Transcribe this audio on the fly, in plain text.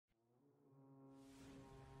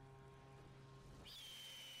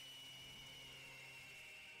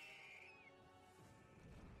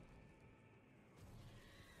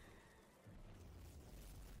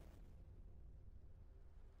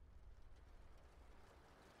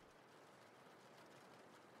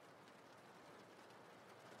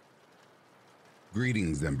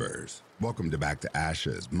Greetings, Embers. Welcome to Back to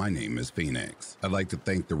Ashes. My name is Phoenix. I'd like to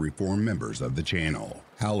thank the reformed members of the channel.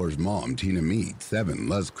 Howler's mom, Tina Mead, Seven,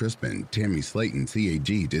 Les Crispin, Tammy Slayton,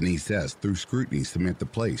 CAG, Denise S., Through Scrutiny, Samantha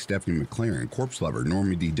Play, Stephanie McLaren, Corpse Lover,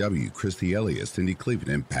 Normie DW, Christy Elliott, Cindy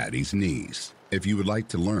Cleveland, and Patty's niece. If you would like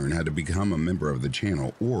to learn how to become a member of the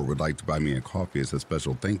channel or would like to buy me a coffee as a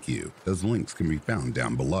special thank you, those links can be found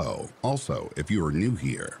down below. Also, if you are new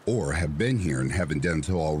here or have been here and haven't done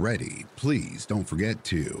so already, please don't forget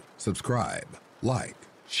to subscribe, like,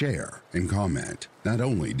 share, and comment. Not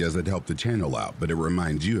only does it help the channel out, but it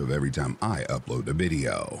reminds you of every time I upload a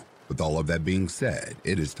video. With all of that being said,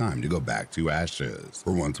 it is time to go back to ashes.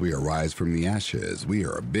 For once we arise from the ashes, we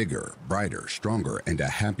are a bigger, brighter, stronger, and a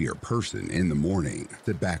happier person in the morning.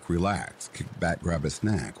 Sit back, relax, kick back, grab a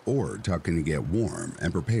snack, or tuck in to get warm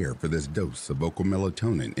and prepare for this dose of vocal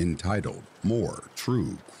melatonin entitled More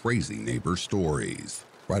True Crazy Neighbor Stories.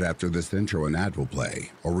 Right after this intro, an ad will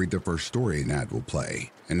play. I'll read the first story an ad will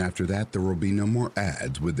play, and after that there will be no more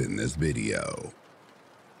ads within this video.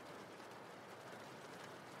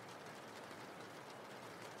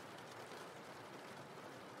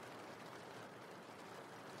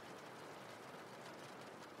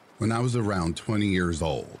 When I was around 20 years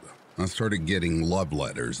old, I started getting love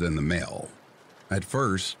letters in the mail. At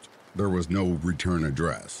first, there was no return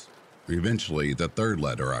address. Eventually, the third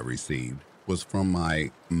letter I received was from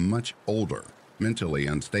my much older, mentally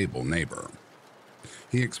unstable neighbor.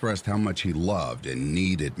 He expressed how much he loved and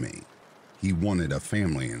needed me. He wanted a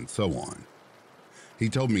family and so on. He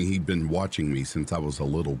told me he'd been watching me since I was a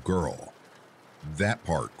little girl. That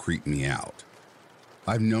part creeped me out.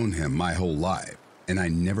 I've known him my whole life, and I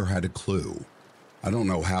never had a clue. I don't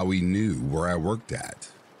know how he knew where I worked at,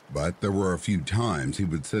 but there were a few times he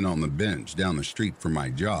would sit on the bench down the street from my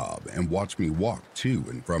job and watch me walk to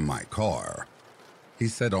and from my car. He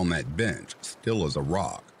sat on that bench, still as a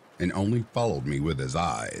rock, and only followed me with his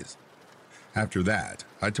eyes. After that,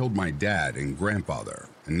 I told my dad and grandfather,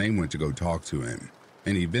 and they went to go talk to him,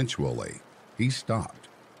 and eventually, he stopped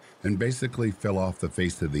and basically fell off the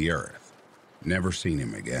face of the earth. Never seen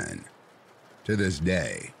him again. To this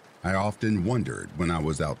day, I often wondered when I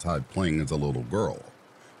was outside playing as a little girl,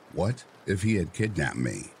 what if he had kidnapped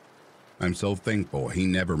me? I'm so thankful he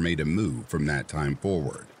never made a move from that time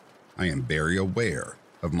forward. I am very aware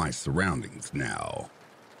of my surroundings now.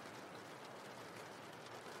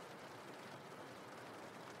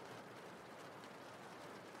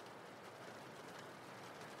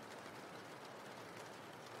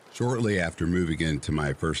 Shortly after moving into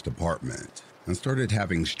my first apartment, I started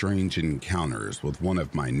having strange encounters with one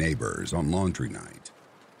of my neighbors on laundry night.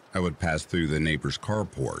 I would pass through the neighbor's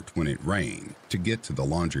carport when it rained to get to the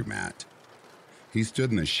laundromat. He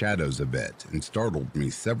stood in the shadows a bit and startled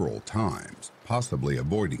me several times, possibly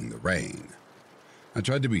avoiding the rain. I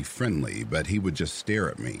tried to be friendly, but he would just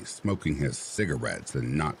stare at me, smoking his cigarettes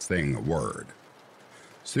and not saying a word.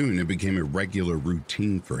 Soon it became a regular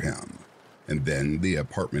routine for him, and then the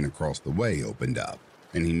apartment across the way opened up,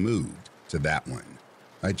 and he moved to that one.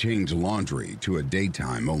 I changed laundry to a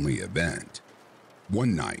daytime-only event.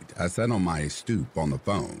 One night, I sat on my stoop on the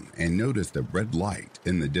phone and noticed a red light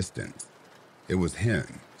in the distance. It was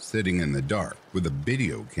him, sitting in the dark with a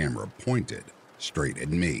video camera pointed straight at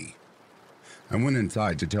me. I went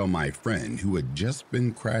inside to tell my friend, who had just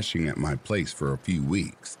been crashing at my place for a few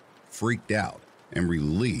weeks, freaked out and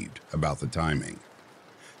relieved about the timing.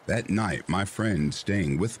 That night, my friend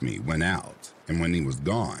staying with me went out, and when he was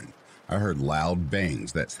gone, I heard loud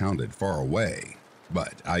bangs that sounded far away,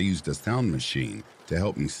 but I used a sound machine to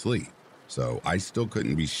help me sleep, so I still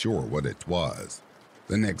couldn't be sure what it was.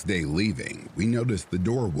 The next day leaving, we noticed the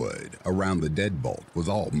door wood around the deadbolt was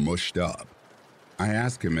all mushed up. I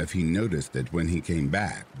asked him if he noticed it when he came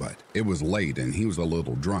back, but it was late and he was a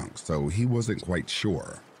little drunk, so he wasn't quite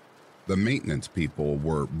sure. The maintenance people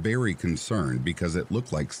were very concerned because it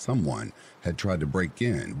looked like someone had tried to break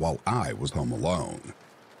in while I was home alone.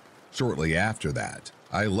 Shortly after that,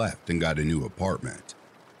 I left and got a new apartment.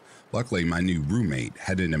 Luckily, my new roommate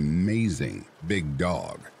had an amazing big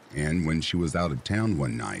dog, and when she was out of town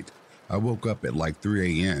one night, I woke up at like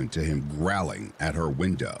 3 a.m. to him growling at her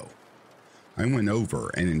window. I went over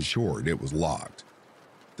and ensured it was locked.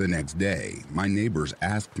 The next day, my neighbors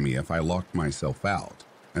asked me if I locked myself out,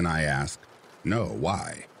 and I asked, no,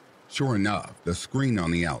 why? Sure enough, the screen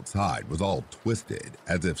on the outside was all twisted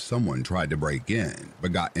as if someone tried to break in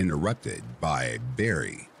but got interrupted by a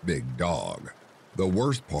very big dog. The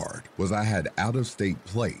worst part was I had out-of-state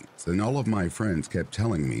plates, and all of my friends kept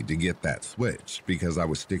telling me to get that switched because I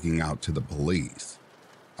was sticking out to the police.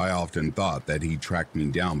 I often thought that he tracked me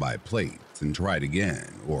down by plates and tried again,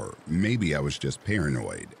 or maybe I was just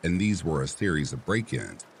paranoid and these were a series of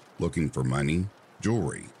break-ins looking for money,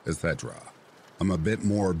 jewelry, etc. I'm a bit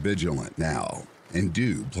more vigilant now and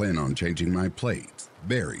do plan on changing my plates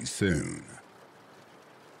very soon.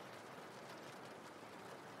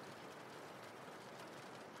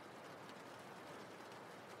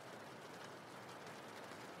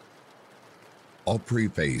 I'll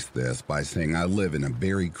preface this by saying I live in a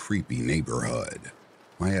very creepy neighborhood.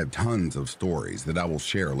 I have tons of stories that I will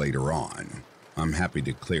share later on. I'm happy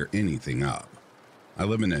to clear anything up. I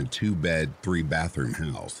live in a 2-bed, 3-bathroom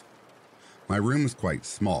house. My room is quite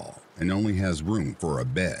small and only has room for a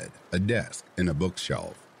bed, a desk, and a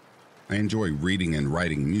bookshelf. I enjoy reading and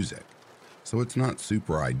writing music, so it's not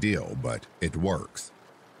super ideal, but it works.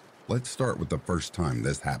 Let's start with the first time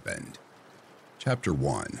this happened. Chapter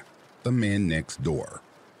 1. The Man Next Door,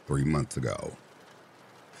 3 months ago.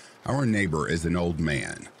 Our neighbor is an old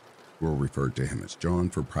man. We'll refer to him as John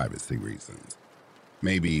for privacy reasons.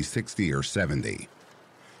 Maybe 60 or 70.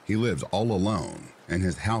 He lives all alone, and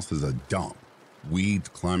his house is a dump. Weeds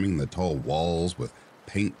climbing the tall walls with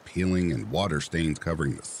paint peeling and water stains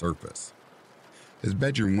covering the surface. His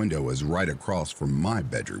bedroom window is right across from my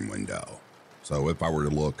bedroom window, so if I were to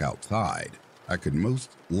look outside, I could most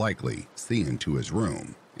likely see into his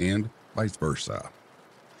room, and vice versa.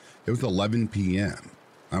 It was 11 p.m.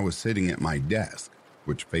 I was sitting at my desk,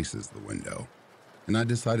 which faces the window, and I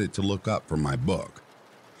decided to look up from my book.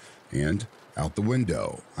 And out the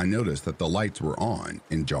window, I noticed that the lights were on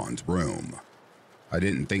in John's room. I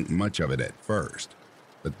didn't think much of it at first,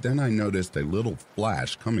 but then I noticed a little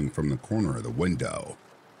flash coming from the corner of the window.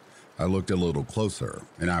 I looked a little closer,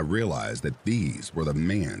 and I realized that these were the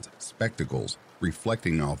man's spectacles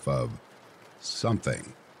reflecting off of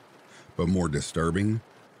something. But more disturbing,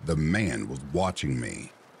 the man was watching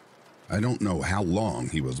me. I don't know how long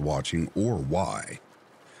he was watching or why,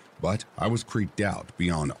 but I was creeped out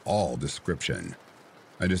beyond all description.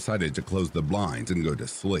 I decided to close the blinds and go to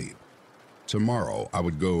sleep. Tomorrow, I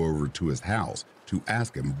would go over to his house to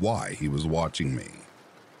ask him why he was watching me.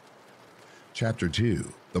 Chapter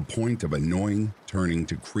 2. The point of annoying turning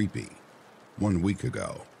to creepy. 1 week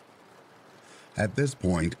ago. At this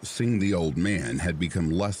point, seeing the old man had become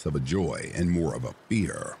less of a joy and more of a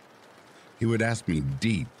fear. He would ask me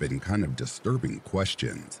deep and kind of disturbing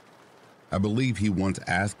questions. I believe he once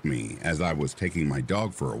asked me as I was taking my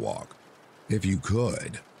dog for a walk, "If you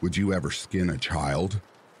could, would you ever skin a child?"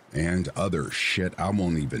 And other shit I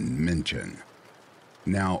won't even mention.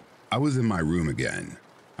 Now, I was in my room again.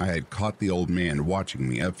 I had caught the old man watching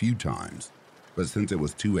me a few times, but since it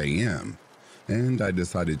was 2 a.m., and I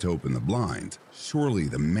decided to open the blinds, surely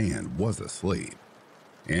the man was asleep,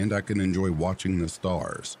 and I could enjoy watching the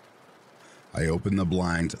stars. I opened the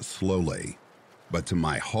blinds slowly, but to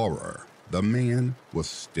my horror, the man was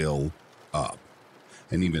still up.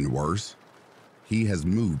 And even worse, he has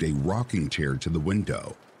moved a rocking chair to the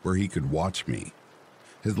window where he could watch me.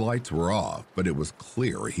 His lights were off, but it was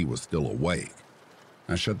clear he was still awake.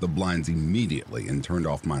 I shut the blinds immediately and turned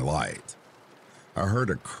off my lights. I heard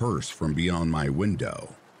a curse from beyond my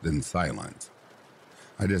window, then silence.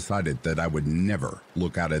 I decided that I would never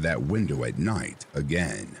look out of that window at night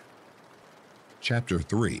again. Chapter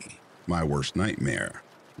 3. My worst nightmare.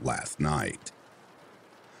 Last night.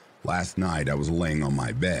 Last night I was laying on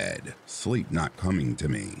my bed, sleep not coming to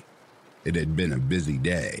me. It had been a busy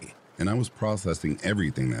day, and I was processing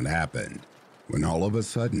everything that happened, when all of a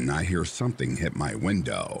sudden I hear something hit my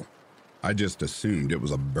window. I just assumed it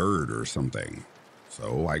was a bird or something.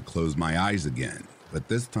 So I closed my eyes again, but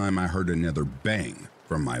this time I heard another bang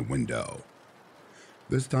from my window.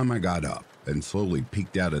 This time I got up and slowly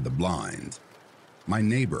peeked out of the blinds. My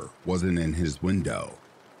neighbor wasn't in his window,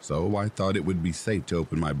 so I thought it would be safe to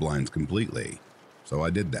open my blinds completely, so I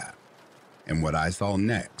did that. And what I saw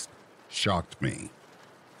next shocked me.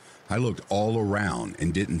 I looked all around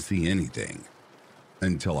and didn't see anything,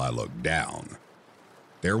 until I looked down.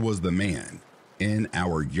 There was the man in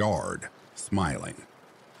our yard, smiling.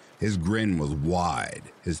 His grin was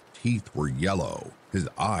wide, his teeth were yellow, his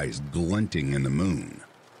eyes glinting in the moon.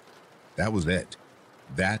 That was it.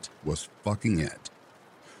 That was fucking it.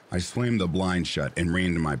 I slammed the blind shut and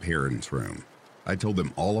ran to my parents' room. I told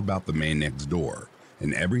them all about the man next door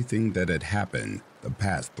and everything that had happened the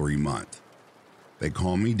past 3 months. They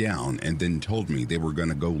calmed me down and then told me they were going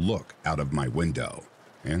to go look out of my window,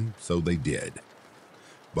 and so they did.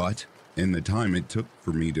 But in the time it took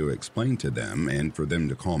for me to explain to them and for them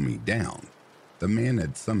to calm me down, the man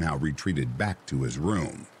had somehow retreated back to his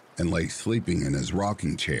room and lay sleeping in his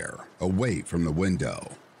rocking chair away from the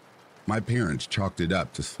window. My parents chalked it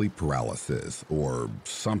up to sleep paralysis or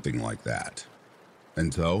something like that.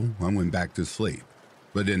 And so I went back to sleep.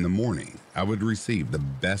 But in the morning, I would receive the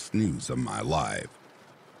best news of my life.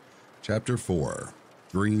 Chapter 4,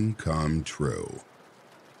 Dream Come True.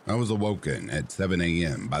 I was awoken at 7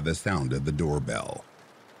 a.m. by the sound of the doorbell.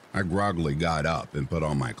 I groggily got up and put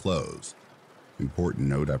on my clothes. Important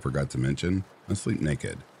note I forgot to mention, I sleep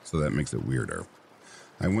naked, so that makes it weirder.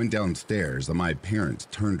 I went downstairs and my parents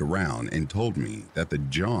turned around and told me that the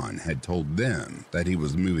John had told them that he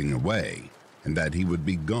was moving away and that he would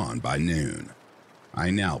be gone by noon. I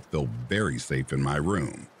now feel very safe in my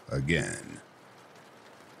room again.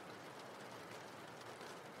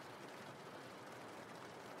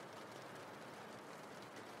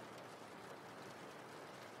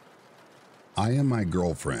 I and my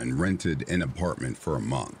girlfriend rented an apartment for a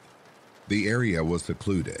month. The area was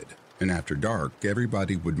secluded, and after dark,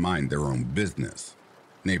 everybody would mind their own business.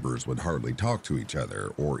 Neighbors would hardly talk to each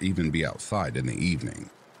other or even be outside in the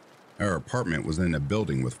evening. Our apartment was in a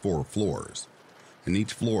building with 4 floors, and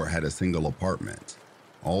each floor had a single apartment.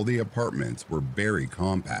 All the apartments were very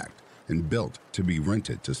compact and built to be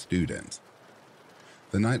rented to students.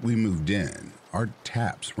 The night we moved in, our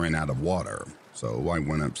taps ran out of water, so I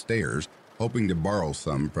went upstairs hoping to borrow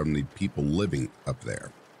some from the people living up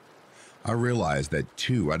there. I realized that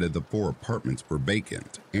 2 out of the 4 apartments were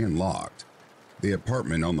vacant and locked. The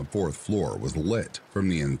apartment on the 4th floor was lit from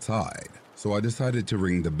the inside, so I decided to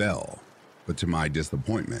ring the bell, but to my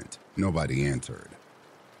disappointment, nobody answered.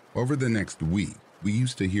 Over the next week, we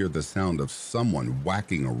used to hear the sound of someone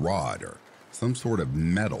whacking a rod or some sort of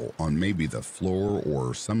metal on maybe the floor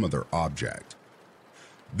or some other object.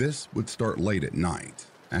 This would start late at night,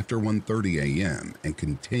 after 1:30 a.m., and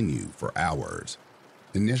continue for hours.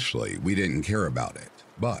 Initially, we didn't care about it,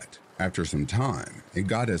 but after some time, it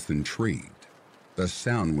got us intrigued. The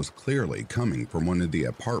sound was clearly coming from one of the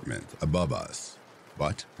apartments above us,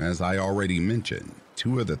 but as I already mentioned,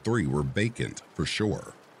 2 of the 3 were vacant for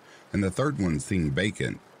sure, and the 3rd one seemed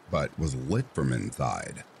vacant but was lit from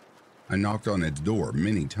inside. I knocked on its door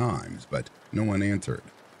many times, but no one answered.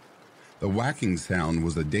 The whacking sound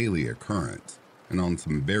was a daily occurrence, and on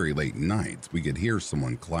some very late nights we could hear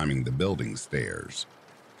someone climbing the building stairs.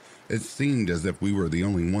 It seemed as if we were the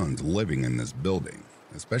only ones living in this building,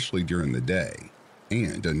 especially during the day,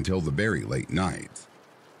 and until the very late nights.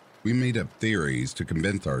 We made up theories to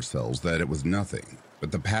convince ourselves that it was nothing,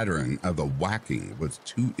 but the pattern of the whacking was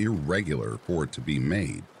too irregular for it to be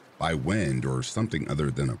made by wind or something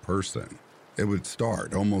other than a person. It would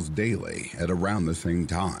start almost daily at around the same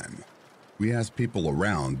time. We asked people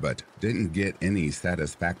around but didn't get any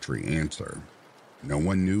satisfactory answer. No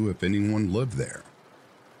one knew if anyone lived there.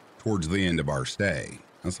 Towards the end of our stay,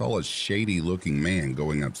 I saw a shady-looking man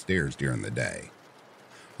going upstairs during the day.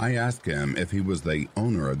 I asked him if he was the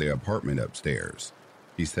owner of the apartment upstairs.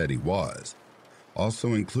 He said he was,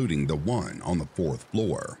 also including the one on the 4th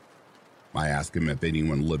floor. I asked him if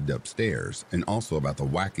anyone lived upstairs and also about the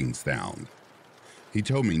whacking sound. He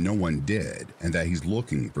told me no one did and that he's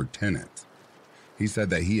looking for tenants. He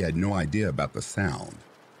said that he had no idea about the sound.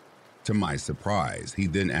 To my surprise, he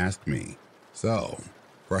then asked me, "So,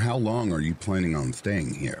 for how long are you planning on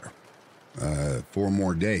staying here?" 4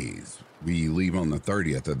 more days. We leave on the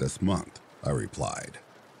 30th of this month," I replied.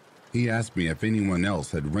 He asked me if anyone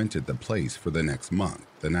else had rented the place for the next month,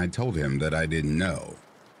 and I told him that I didn't know.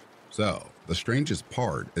 So, the strangest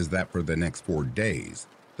part is that for the next 4 days,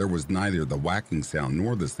 there was neither the whacking sound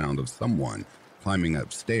nor the sound of someone climbing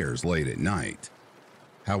upstairs late at night.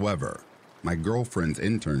 However, my girlfriend's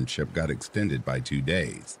internship got extended by 2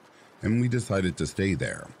 days, and we decided to stay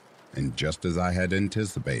there. And just as I had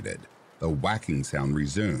anticipated, the whacking sound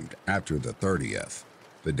resumed after the 30th,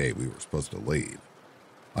 the day we were supposed to leave.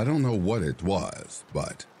 I don't know what it was,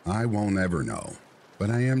 but I won't ever know.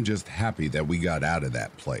 But I am just happy that we got out of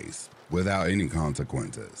that place without any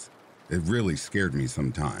consequences. It really scared me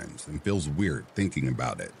sometimes and feels weird thinking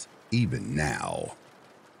about it, even now.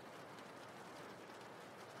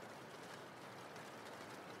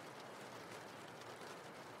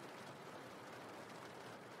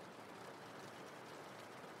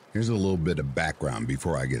 Here's a little bit of background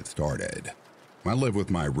before I get started. I live with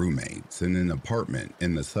my roommates in an apartment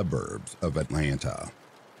in the suburbs of Atlanta.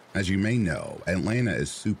 As you may know, Atlanta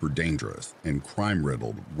is super dangerous and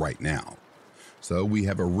crime-riddled right now. So we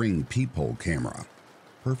have a Ring peephole camera,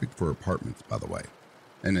 perfect for apartments by the way,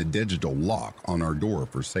 and a digital lock on our door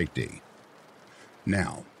for safety.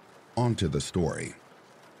 Now, on to the story.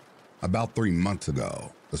 About 3 months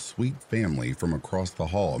ago, a sweet family from across the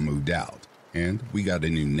hall moved out, and we got a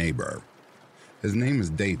new neighbor. His name is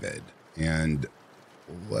David, and,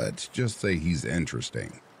 let's just say he's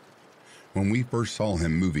interesting. When we first saw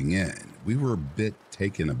him moving in, we were a bit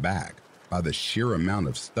taken aback by the sheer amount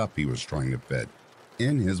of stuff he was trying to fit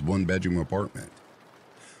in his one-bedroom apartment.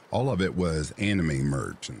 All of it was anime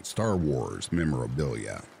merch and Star Wars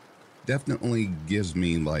memorabilia. Definitely gives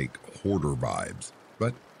me like hoarder vibes,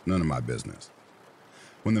 but none of my business.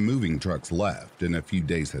 When the moving trucks left and a few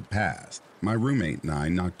days had passed, my roommate and I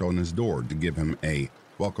knocked on his door to give him a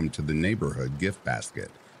welcome to the neighborhood gift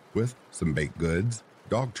basket with some baked goods,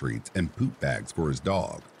 dog treats, and poop bags for his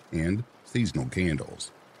dog, and seasonal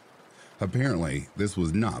candles. Apparently, this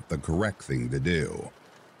was not the correct thing to do.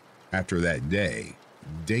 After that day,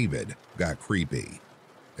 David got creepy.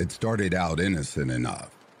 It started out innocent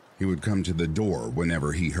enough. He would come to the door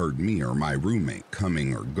whenever he heard me or my roommate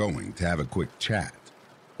coming or going to have a quick chat,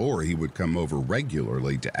 or he would come over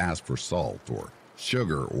regularly to ask for salt or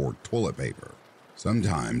sugar or toilet paper.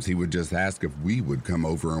 Sometimes he would just ask if we would come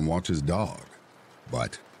over and watch his dog.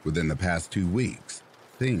 But within the past 2 weeks,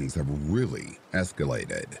 things have really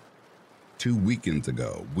escalated. 2 weekends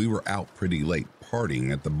ago, we were out pretty late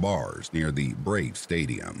partying at the bars near the Brave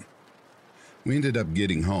Stadium. We ended up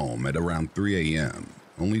getting home at around 3 a.m.,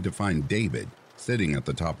 only to find David sitting at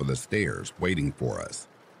the top of the stairs waiting for us.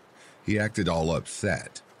 He acted all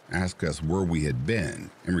upset, asked us where we had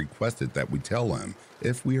been, and requested that we tell him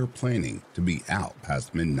if we are planning to be out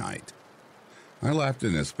past midnight. I laughed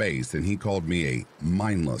in his face and he called me a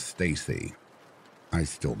mindless Stacy. I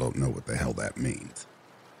still don't know what the hell that means.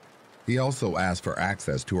 He also asked for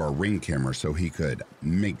access to our Ring camera so he could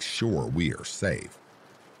make sure we are safe.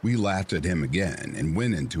 We laughed at him again and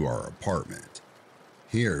went into our apartment.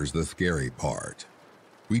 Here's the scary part.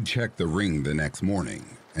 We checked the Ring the next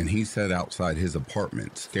morning, and he sat outside his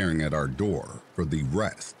apartment staring at our door for the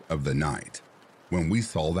rest of the night. When we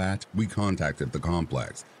saw that, we contacted the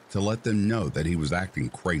complex to let them know that he was acting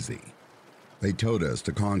crazy. They told us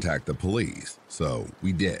to contact the police, so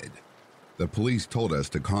we did. The police told us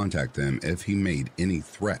to contact them if he made any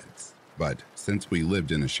threats, but since we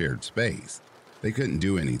lived in a shared space, they couldn't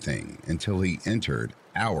do anything until he entered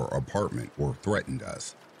our apartment or threatened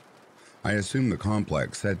us. I assume the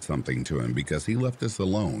complex said something to him because he left us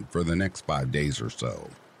alone for the next 5 days or so.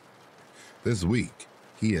 This week,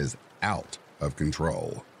 he is out of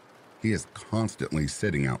control. He is constantly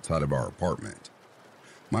sitting outside of our apartment.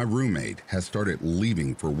 My roommate has started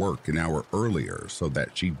leaving for work an hour earlier so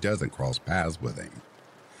that she doesn't cross paths with him.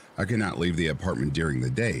 I cannot leave the apartment during the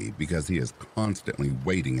day because he is constantly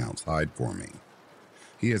waiting outside for me.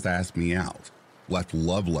 He has asked me out, left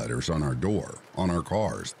love letters on our door, on our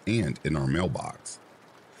cars, and in our mailbox.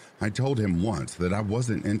 I told him once that I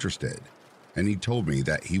wasn't interested, and he told me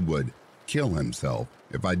that he would kill himself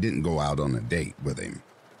if I didn't go out on a date with him.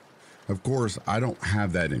 Of course, I don't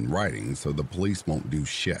have that in writing, so the police won't do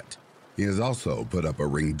shit. He has also put up a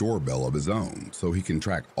Ring doorbell of his own so he can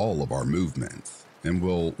track all of our movements, and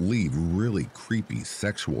will leave really creepy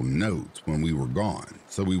sexual notes when we were gone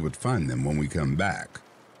so we would find them when we come back.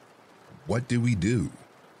 What do we do?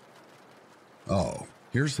 Oh,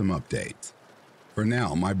 here's some updates. For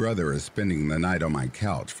now, my brother is spending the night on my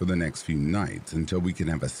couch for the next few nights until we can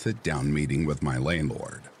have a sit-down meeting with my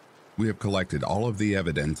landlord. We have collected all of the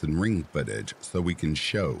evidence and Ring footage so we can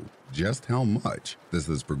show just how much this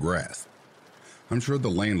has progressed. I'm sure the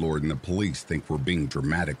landlord and the police think we're being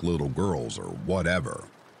dramatic little girls or whatever,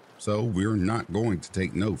 so we're not going to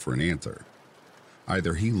take no for an answer.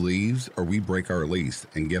 Either he leaves or we break our lease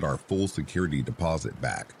and get our full security deposit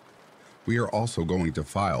back. We are also going to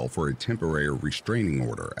file for a temporary restraining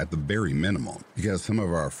order at the very minimum because some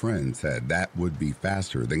of our friends said that would be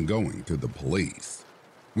faster than going to the police.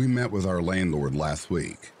 We met with our landlord last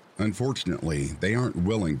week. Unfortunately, they aren't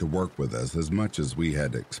willing to work with us as much as we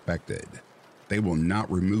had expected. They will not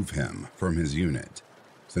remove him from his unit.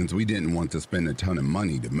 Since we didn't want to spend a ton of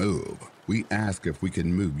money to move, we asked if we could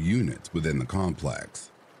move units within the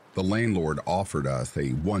complex. The landlord offered us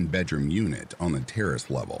a one-bedroom unit on the terrace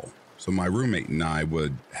level, so my roommate and I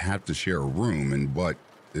would have to share a room in what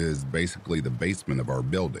is basically the basement of our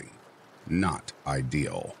building. Not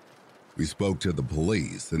ideal. We spoke to the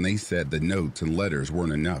police, and they said the notes and letters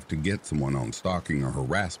weren't enough to get someone on stalking or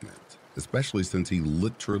harassment, especially since he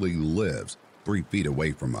literally lives 3 feet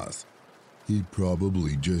away from us. He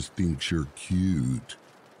probably just thinks you're cute.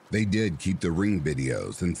 They did keep the Ring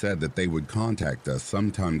videos and said that they would contact us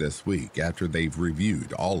sometime this week after they've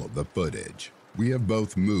reviewed all of the footage. We have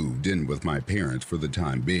both moved in with my parents for the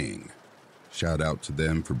time being. Shout out to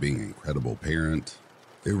them for being incredible parents.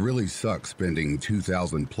 It really sucks spending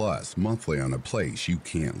 $2,000 plus monthly on a place you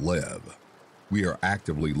can't live. We are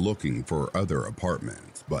actively looking for other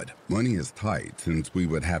apartments, but money is tight since we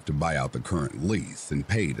would have to buy out the current lease and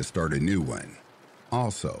pay to start a new one.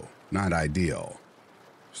 Also, not ideal.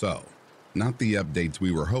 So, not the updates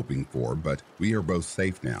we were hoping for, but we are both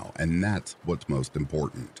safe now, and that's what's most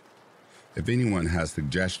important. If anyone has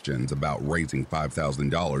suggestions about raising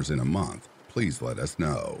 $5,000 in a month, please let us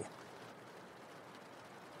know.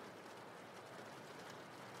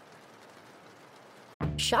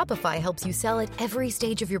 Shopify helps you sell at every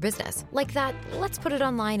stage of your business. Like that, let's put it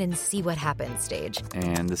online and see what happens stage.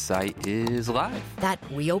 And the site is live. That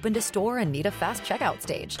we opened a store and need a fast checkout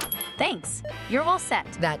stage. Thanks. You're all set.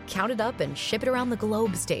 That count it up and ship it around the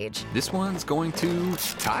globe stage. This one's going to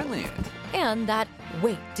Thailand. And that,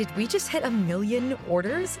 wait, did we just hit 1 million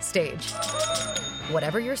orders stage?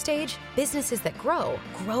 Whatever your stage, businesses that grow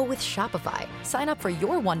with Shopify. Sign up for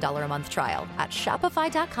your $1 a month trial at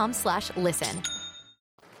shopify.com/listen.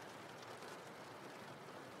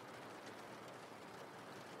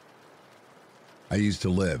 I used to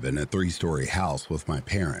live in a 3-story house with my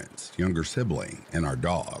parents, younger sibling, and our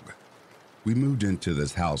dog. We moved into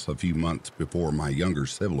this house a few months before my younger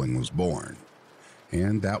sibling was born,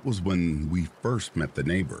 and that was when we first met the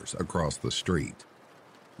neighbors across the street.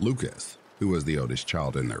 Lucas, who was the oldest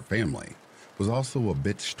child in their family, was also a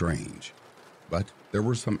bit strange, but there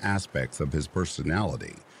were some aspects of his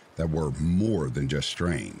personality that were more than just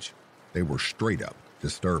strange. They were straight up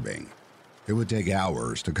disturbing. It would take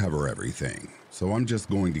hours to cover everything, so I'm just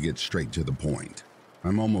going to get straight to the point.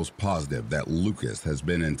 I'm almost positive that Lucas has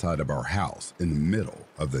been inside of our house in the middle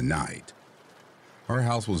of the night. Our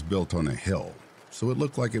house was built on a hill, so it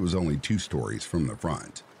looked like it was only 2 stories from the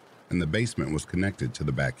front, and the basement was connected to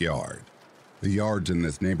the backyard. The yards in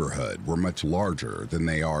this neighborhood were much larger than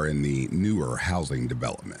they are in the newer housing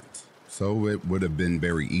developments, so it would have been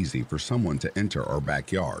very easy for someone to enter our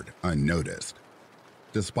backyard unnoticed.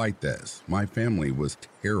 Despite this, my family was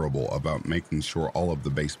terrible about making sure all of the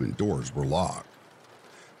basement doors were locked.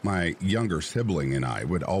 My younger sibling and I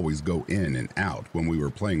would always go in and out when we were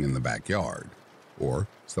playing in the backyard, or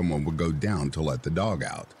someone would go down to let the dog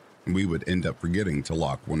out, and we would end up forgetting to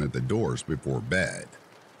lock one of the doors before bed.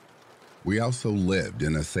 We also lived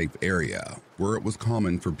in a safe area where it was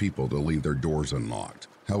common for people to leave their doors unlocked.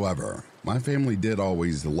 However, my family did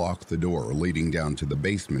always lock the door leading down to the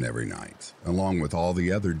basement every night, along with all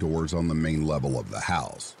the other doors on the main level of the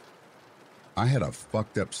house. I had a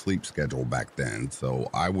fucked up sleep schedule back then, so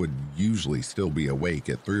I would usually still be awake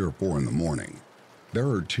at 3 or 4 in the morning. There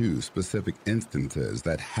are 2 specific instances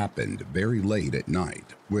that happened very late at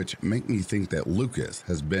night, which make me think that Lucas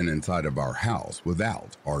has been inside of our house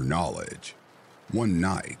without our knowledge. One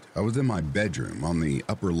night, I was in my bedroom on the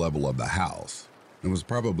upper level of the house. It was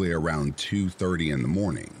probably around 2:30 in the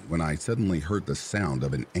morning when I suddenly heard the sound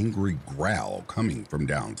of an angry growl coming from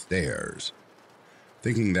downstairs.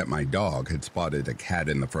 Thinking that my dog had spotted a cat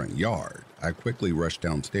in the front yard, I quickly rushed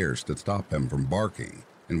downstairs to stop him from barking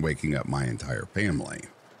and waking up my entire family.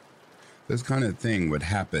 This kind of thing would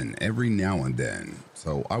happen every now and then,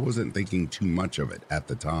 so I wasn't thinking too much of it at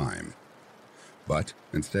the time. But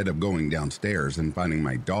instead of going downstairs and finding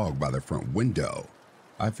my dog by the front window,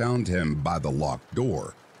 I found him by the locked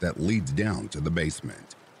door that leads down to the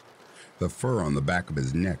basement. The fur on the back of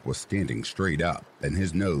his neck was standing straight up, and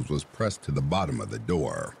his nose was pressed to the bottom of the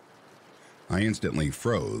door. I instantly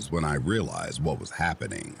froze when I realized what was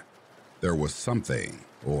happening. There was something,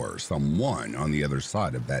 or someone, on the other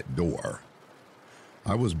side of that door.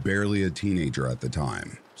 I was barely a teenager at the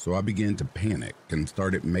time, so I began to panic and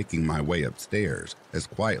started making my way upstairs as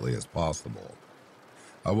quietly as possible.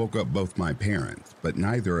 I woke up both my parents, but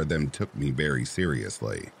neither of them took me very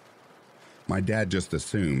seriously. My dad just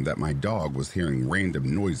assumed that my dog was hearing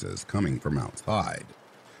random noises coming from outside,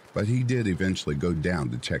 but he did eventually go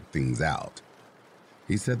down to check things out.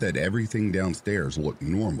 He said that everything downstairs looked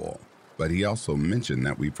normal, but he also mentioned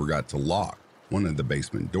that we forgot to lock one of the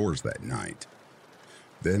basement doors that night.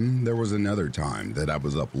 Then there was another time that I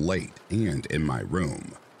was up late and in my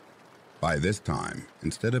room. By this time,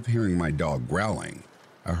 instead of hearing my dog growling,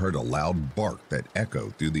 I heard a loud bark that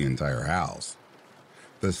echoed through the entire house.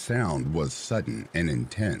 The sound was sudden and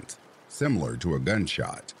intense, similar to a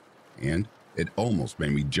gunshot, and it almost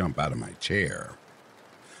made me jump out of my chair.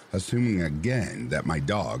 Assuming again that my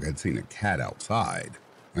dog had seen a cat outside,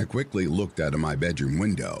 I quickly looked out of my bedroom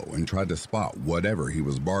window and tried to spot whatever he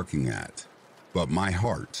was barking at. But my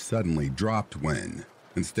heart suddenly dropped when,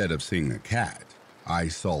 instead of seeing a cat, I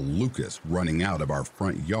saw Lucas running out of our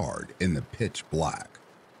front yard in the pitch black.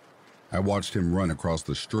 I watched him run across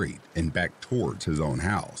the street and back towards his own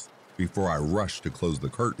house before I rushed to close the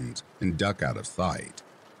curtains and duck out of sight.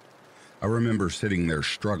 I remember sitting there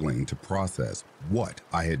struggling to process what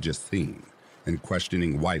I had just seen and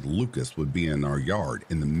questioning why Lucas would be in our yard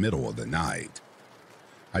in the middle of the night.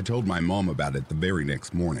 I told my mom about it the very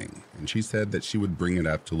next morning, and she said that she would bring it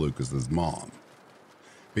up to Lucas's mom.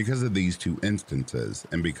 Because of these two instances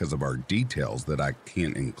and because of our details that I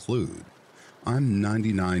can't include, I'm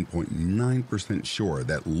 99.9% sure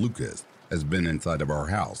that Lucas has been inside of our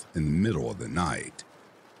house in the middle of the night.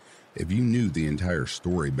 If you knew the entire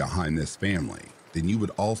story behind this family, then you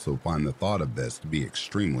would also find the thought of this to be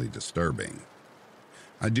extremely disturbing.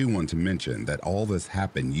 I do want to mention that all this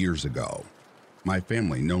happened years ago. My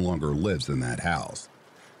family no longer lives in that house,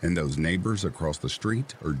 and those neighbors across the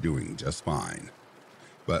street are doing just fine.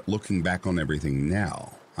 But looking back on everything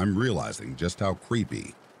now, I'm realizing just how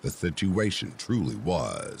creepy the situation truly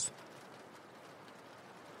was.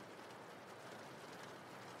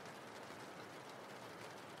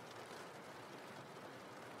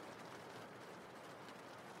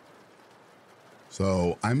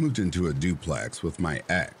 So I moved into a duplex with my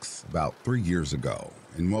ex about 3 years ago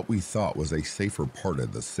in what we thought was a safer part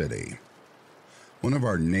of the city. One of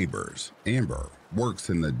our neighbors, Amber, works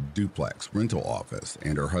in the duplex rental office,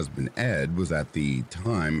 and her husband Ed was at the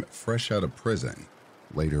time fresh out of prison,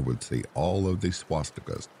 later would see all of the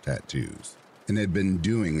swastikas tattoos, and had been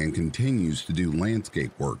doing and continues to do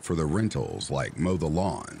landscape work for the rentals like mow the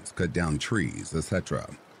lawns, cut down trees, etc.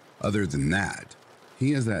 Other than that,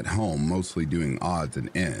 he is at home mostly doing odds and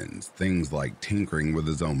ends, things like tinkering with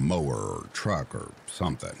his own mower or truck or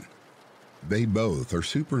something. They both are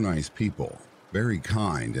super nice people, very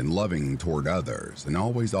kind and loving toward others, and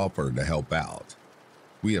always offer to help out.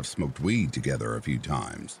 We have smoked weed together a few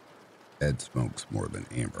times. Ed smokes more than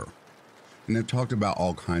Amber. And have talked about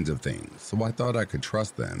all kinds of things, so I thought I could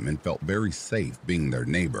trust them and felt very safe being their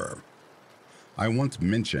neighbor. I once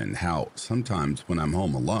mentioned how sometimes when I'm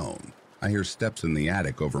home alone, I hear steps in the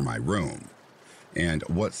attic over my room, and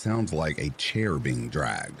what sounds like a chair being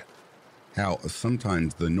dragged. How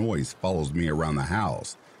sometimes the noise follows me around the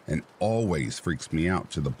house and always freaks me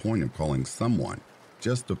out to the point of calling someone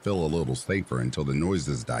just to feel a little safer until the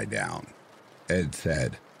noises die down. Ed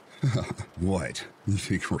said, "What, you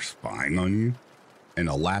think we're spying on you?" in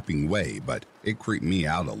a laughing way, but it creeped me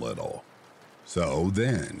out a little. So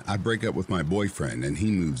then I break up with my boyfriend and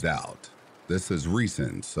he moves out. This is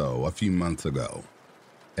recent, so a few months ago.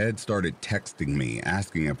 Ed started texting me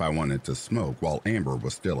asking if I wanted to smoke while Amber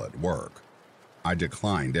was still at work. I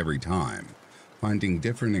declined every time, finding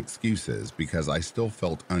different excuses because I still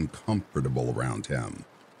felt uncomfortable around him.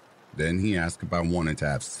 Then he asked if I wanted to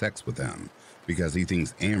have sex with him because he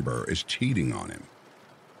thinks Amber is cheating on him.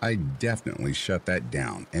 I definitely shut that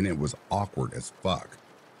down, and it was awkward as fuck.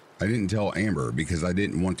 I didn't tell Amber because I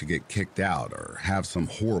didn't want to get kicked out or have some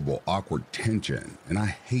horrible awkward tension, and I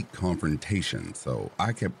hate confrontation, so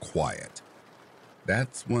I kept quiet.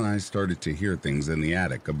 That's when I started to hear things in the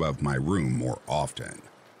attic above my room more often.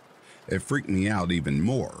 It freaked me out even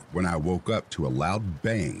more when I woke up to a loud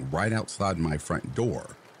bang right outside my front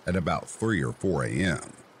door at about 3 or 4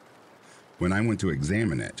 a.m. When I went to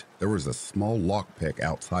examine it, there was a small lockpick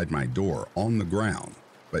outside my door on the ground,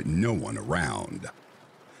 but no one around.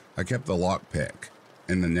 I kept the lockpick,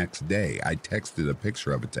 and the next day I texted a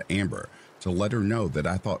picture of it to Amber to let her know that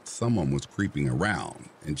I thought someone was creeping around,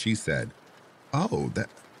 and she said, "Oh,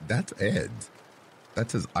 that's Ed's.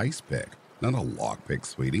 That's his ice pick, not a lockpick,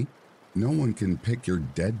 sweetie. No one can pick your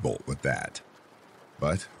deadbolt with that."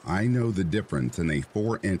 But I know the difference in a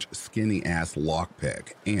 4-inch skinny-ass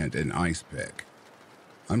lockpick and an ice pick.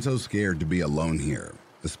 I'm so scared to be alone here,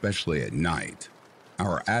 especially at night.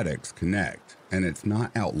 Our attics connect, and it's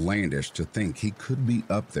not outlandish to think he could be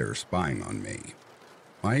up there spying on me.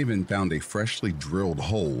 I even found a freshly drilled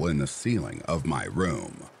hole in the ceiling of my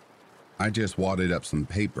room. I just wadded up some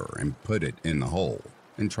paper and put it in the hole,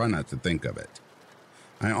 and try not to think of it.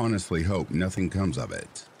 I honestly hope nothing comes of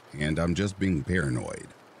it, and I'm just being paranoid.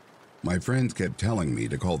 My friends kept telling me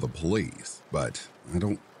to call the police, but I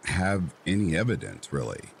don't have any evidence,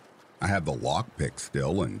 really. I have the lockpick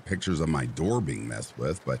still and pictures of my door being messed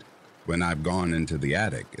with, but when I've gone into the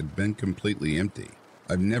attic, it's been completely empty.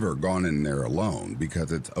 I've never gone in there alone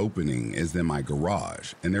because its opening is in my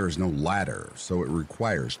garage and there is no ladder, so it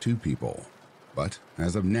requires 2 people. But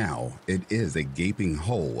as of now, it is a gaping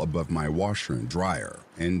hole above my washer and dryer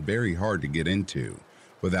and very hard to get into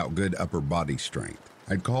without good upper body strength.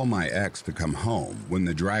 I'd call my ex to come home when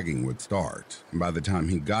the dragging would start, and by the time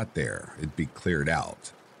he got there, it'd be cleared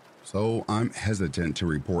out. So I'm hesitant to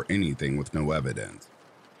report anything with no evidence.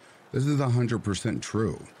 This is 100%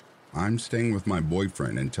 true. I'm staying with my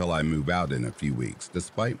boyfriend until I move out in a few weeks,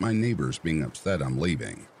 despite my neighbors being upset I'm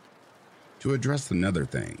leaving. To address another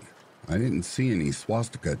thing, I didn't see any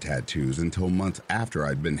swastika tattoos until months after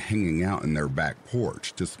I'd been hanging out in their back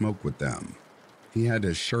porch to smoke with them. He had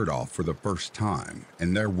his shirt off for the first time,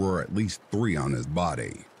 and there were at least 3 on his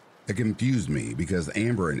body. It confused me because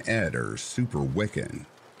Amber and Ed are super Wiccan.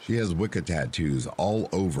 She has Wicca tattoos all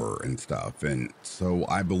over and stuff, and so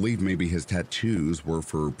I believe maybe his tattoos were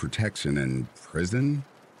for protection in prison?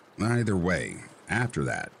 Either way, after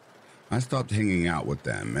that, I stopped hanging out with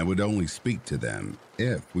them and would only speak to them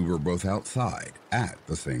if we were both outside at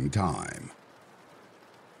the same time.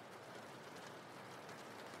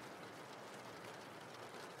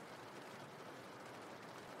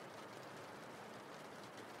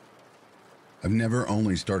 I've never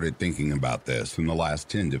only started thinking about this in the last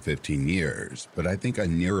 10 to 15 years, but I think I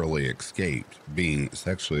narrowly escaped being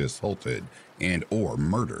sexually assaulted and or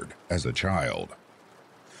murdered as a child.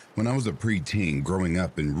 When I was a preteen growing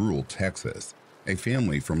up in rural Texas, a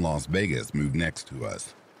family from Las Vegas moved next to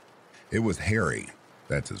us. It was Harry,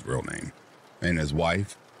 that's his real name, and his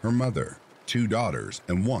wife, her mother, 2 daughters,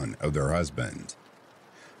 and 1 of their husbands.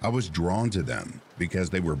 I was drawn to them because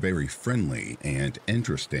they were very friendly and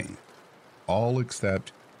interesting. All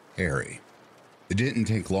except Harry. It didn't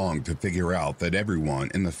take long to figure out that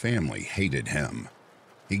everyone in the family hated him.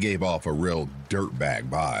 He gave off a real dirtbag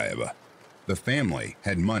vibe. The family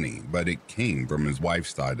had money, but it came from his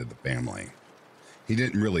wife's side of the family. He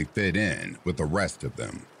didn't really fit in with the rest of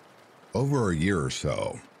them. Over a year or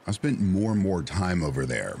so, I spent more and more time over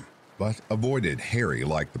there, but avoided Harry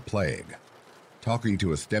like the plague. Talking to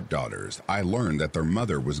his stepdaughters, I learned that their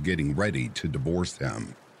mother was getting ready to divorce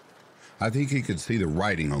him. I think he could see the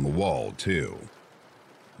writing on the wall, too.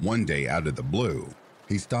 One day, out of the blue,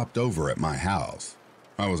 he stopped over at my house.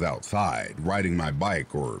 I was outside, riding my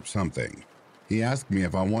bike or something. He asked me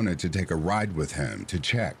if I wanted to take a ride with him to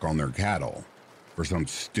check on their cattle. For some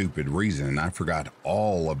stupid reason, I forgot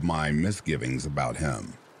all of my misgivings about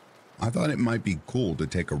him. I thought it might be cool to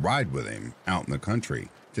take a ride with him out in the country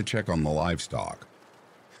to check on the livestock.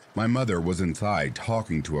 My mother was inside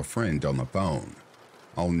talking to a friend on the phone.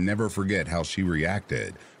 I'll never forget how she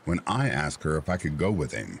reacted when I asked her if I could go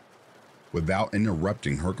with him. Without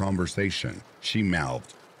interrupting her conversation, she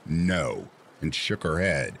mouthed, "No," and shook her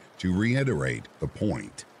head to reiterate the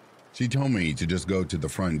point. She told me to just go to the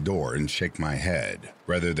front door and shake my head,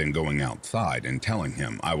 rather than going outside and telling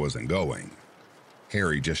him I wasn't going.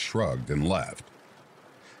 Harry just shrugged and left.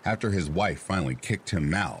 After his wife finally kicked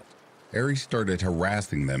him out, Harry started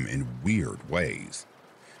harassing them in weird ways,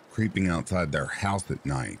 creeping outside their house at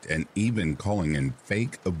night and even calling in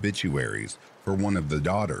fake obituaries for one of the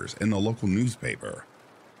daughters in the local newspaper.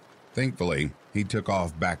 Thankfully, he took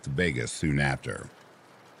off back to Vegas soon after.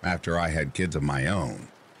 After I had kids of my own,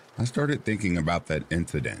 I started thinking about that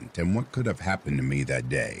incident and what could have happened to me that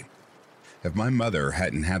day. If my mother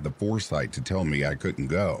hadn't had the foresight to tell me I couldn't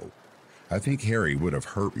go, I think Harry would have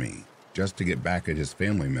hurt me just to get back at his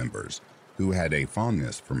family members who had a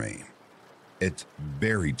fondness for me. It's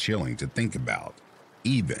very chilling to think about,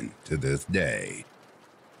 even to this day.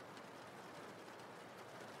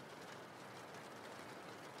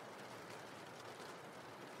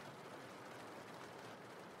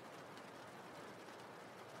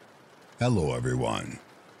 Hello, everyone.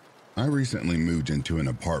 I recently moved into an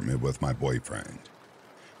apartment with my boyfriend.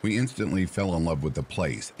 We instantly fell in love with the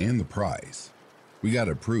place and the price. We got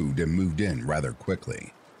approved and moved in rather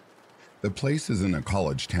quickly. The place is in a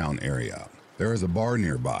college town area. There is a bar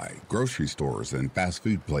nearby, grocery stores, and fast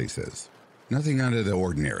food places. Nothing out of the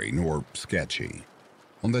ordinary nor sketchy.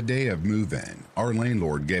 On the day of move-in, our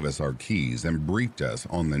landlord gave us our keys and briefed us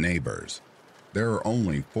on the neighbors. There are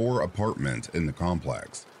only 4 apartments in the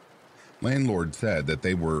complex. Landlord said that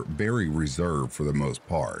they were very reserved for the most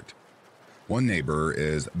part. One neighbor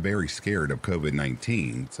is very scared of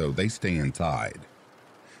COVID-19, so they stay inside.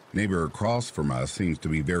 Neighbor across from us seems to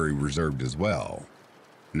be very reserved as well.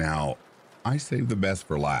 Now, I saved the best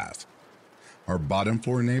for last. Our bottom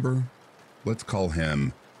floor neighbor, let's call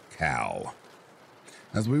him Cal.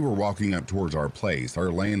 As we were walking up towards our place,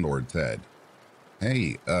 our landlord said,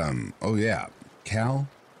 "Hey, oh yeah, Cal?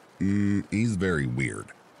 He's very weird."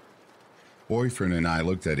 Boyfriend and I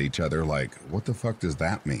looked at each other like, what the fuck does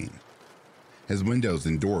that mean? His windows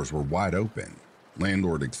and doors were wide open.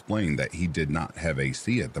 Landlord explained that he did not have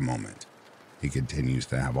AC at the moment. He continues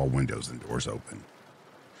to have all windows and doors open.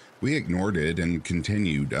 We ignored it and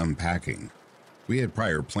continued unpacking. We had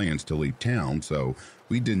prior plans to leave town, so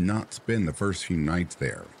we did not spend the first few nights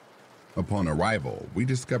there. Upon arrival, we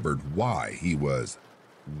discovered why he was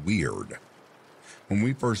weird. When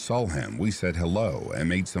we first saw him, we said hello and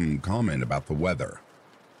made some comment about the weather.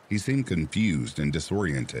 He seemed confused and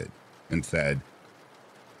disoriented, and said,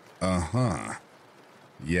 "Uh-huh.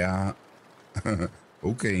 Yeah,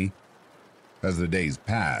 okay." As the days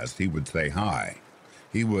passed, he would say hi.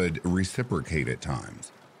 He would reciprocate at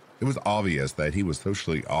times. It was obvious that he was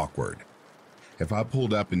socially awkward. If I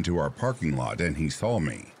pulled up into our parking lot and he saw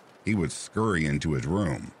me, he would scurry into his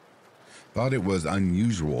room. Thought it was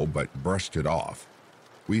unusual but brushed it off.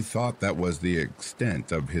 We thought that was the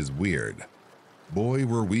extent of his weird. Boy,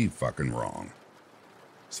 were we fucking wrong.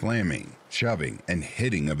 Slamming, shoving, and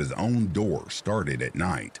hitting of his own door started at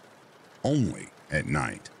night. Only at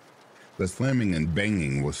night. The slamming and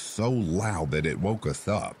banging was so loud that it woke us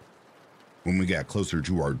up. When we got closer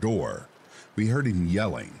to our door, we heard him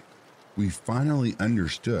yelling. We finally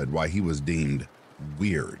understood why he was deemed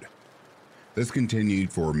weird. This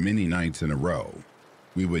continued for many nights in a row.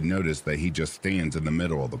 We would notice that he just stands in the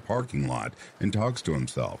middle of the parking lot and talks to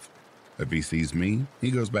himself. If he sees me,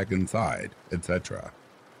 he goes back inside, etc.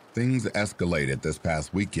 Things escalated this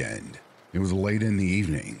past weekend. It was late in the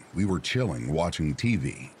evening. We were chilling, watching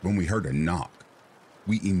TV, when we heard a knock.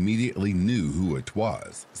 We immediately knew who it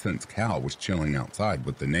was, since Cal was chilling outside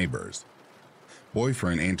with the neighbors.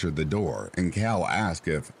 Boyfriend answered the door, and Cal asked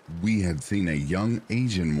if we had seen a young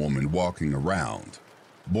Asian woman walking around.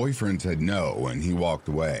 Boyfriend said no, and he walked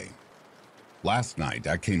away. Last night,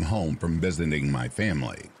 I came home from visiting my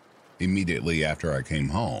family. Immediately after I came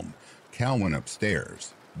home, Cal went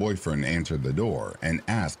upstairs. Boyfriend answered the door and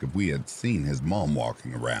asked if we had seen his mom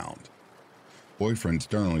walking around. Boyfriend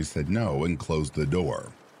sternly said no and closed the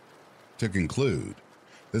door. To conclude,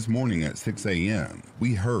 this morning at 6 a.m.,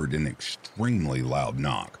 we heard an extremely loud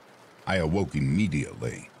knock. I awoke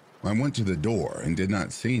immediately. I went to the door and did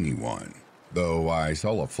not see anyone, though I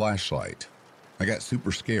saw a flashlight. I got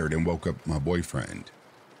super scared and woke up my boyfriend.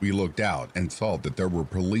 We looked out and saw that there were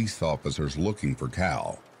police officers looking for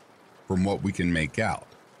Cal. From what we can make out,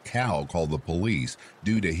 Cal called the police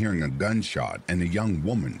due to hearing a gunshot and a young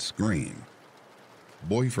woman scream.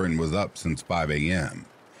 Boyfriend was up since 5 a.m.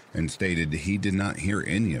 and stated he did not hear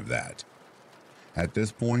any of that. At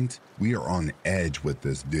this point, we are on edge with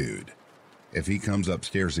this dude. If he comes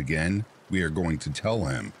upstairs again, we are going to tell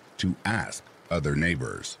him to ask other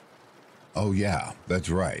neighbors. Oh yeah, that's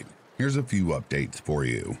right. Here's a few updates for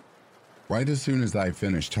you. Right as soon as I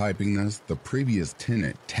finished typing this, the previous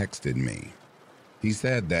tenant texted me. He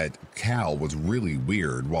said that Cal was really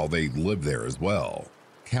weird while they lived there as well.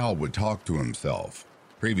 Cal would talk to himself.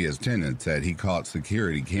 Previous tenant said he caught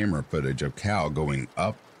security camera footage of Cal going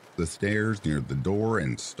up the stairs near the door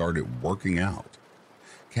and started working out.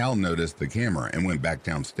 Cal noticed the camera and went back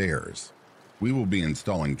downstairs. We will be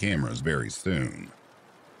installing cameras very soon.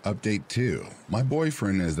 Update 2. My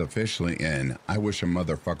boyfriend is officially in I wish a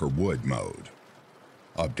motherfucker would mode.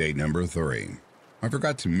 Update number 3. I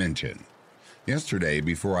forgot to mention. Yesterday,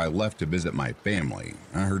 before I left to visit my family,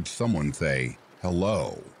 I heard someone say,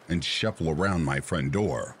 "Hello," and shuffle around my front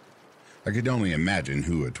door. I could only imagine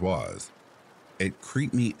who it was. It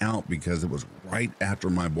creeped me out because it was right after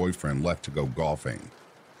my boyfriend left to go golfing.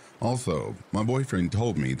 Also, my boyfriend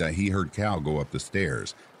told me that he heard Cal go up the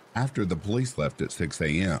stairs after the police left at 6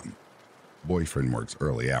 a.m. Boyfriend works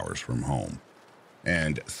early hours from home.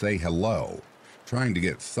 And say hello, trying to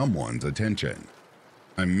get someone's attention.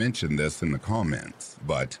 I mentioned this in the comments,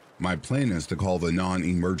 but my plan is to call the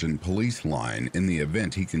non-emergent police line in the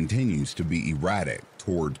event he continues to be erratic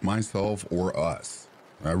towards myself or us.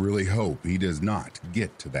 I really hope he does not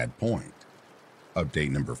get to that point.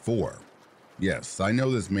 Update number 4. Yes, I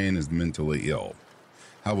know this man is mentally ill.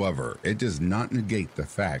 However, it does not negate the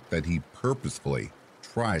fact that he purposefully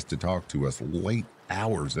tries to talk to us late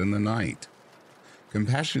hours in the night.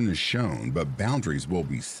 Compassion is shown, but boundaries will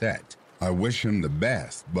be set. I wish him the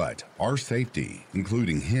best, but our safety,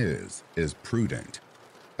 including his, is prudent.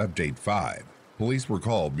 Update 5. Police were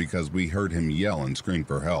called because we heard him yell and scream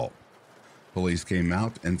for help. Police came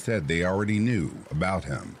out and said they already knew about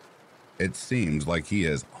him. It seems like he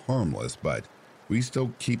is harmless, but we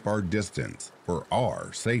still keep our distance for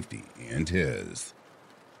our safety and his.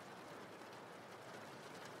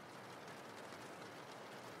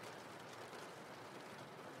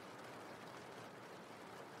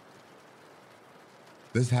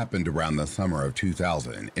 This happened around the summer of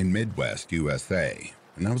 2000 in Midwest USA,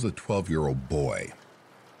 and I was a 12-year-old boy.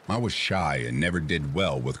 I was shy and never did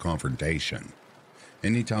well with confrontation.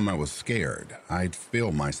 Anytime I was scared, I'd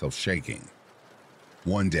feel myself shaking.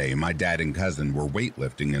 One day, my dad and cousin were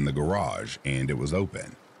weightlifting in the garage, and it was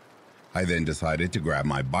open. I then decided to grab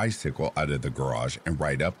my bicycle out of the garage and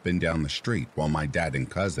ride up and down the street while my dad and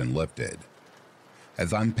cousin lifted.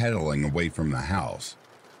 As I'm pedaling away from the house,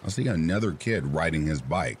 I see another kid riding his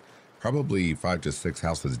bike probably 5 to 6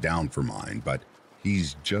 houses down from mine, but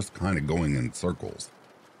he's just kind of going in circles.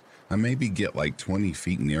 I maybe get like 20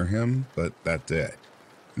 feet near him, but that's it.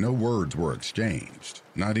 No words were exchanged,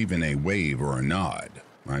 not even a wave or a nod.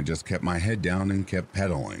 I just kept my head down and kept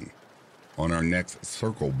pedaling. On our next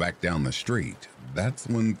circle back down the street, that's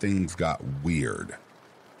when things got weird.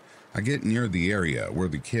 I get near the area where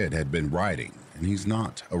the kid had been riding, and he's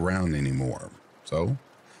not around anymore. So,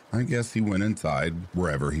 I guess he went inside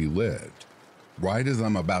wherever he lived. Right as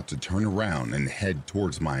I'm about to turn around and head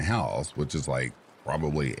towards my house, which is like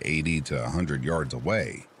probably 80 to 100 yards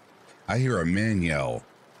away, I hear a man yell,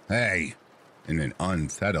 "Hey," in an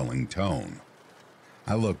unsettling tone.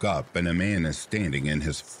 I look up and a man is standing in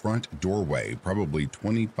his front doorway, probably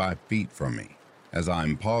 25 feet from me, as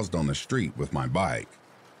I'm paused on the street with my bike.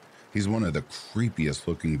 He's one of the creepiest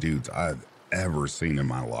looking dudes I've ever seen in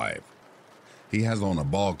my life. He has on a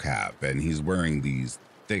ball cap and he's wearing these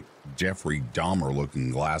thick Jeffrey Dahmer looking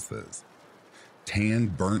glasses. Tan,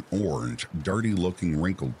 burnt orange, dirty looking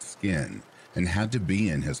wrinkled skin, and had to be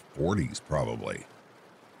in his 40s probably.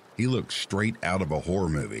 He looked straight out of a horror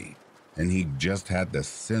movie, and he just had this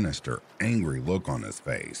sinister, angry look on his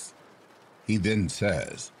face. He then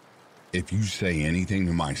says, "If you say anything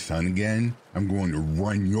to my son again, I'm going to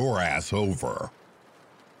run your ass over."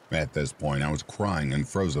 At this point, I was crying and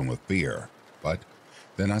frozen with fear, but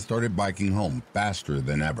then I started biking home faster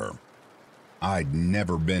than ever. I'd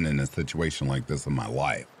never been in a situation like this in my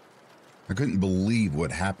life. I couldn't believe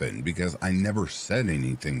what happened because I never said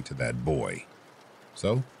anything to that boy.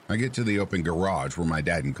 So I get to the open garage where my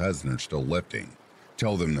dad and cousin are still lifting,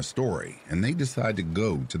 tell them the story, and they decide to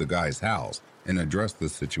go to the guy's house and address the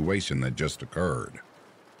situation that just occurred.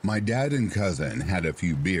 My dad and cousin had a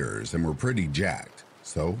few beers and were pretty jacked,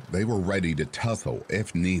 so they were ready to tussle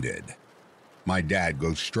if needed. My dad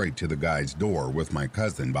goes straight to the guy's door with my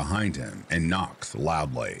cousin behind him and knocks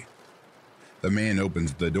loudly. The man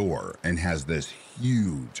opens the door and has this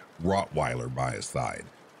huge Rottweiler by his side,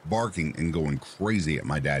 barking and going crazy at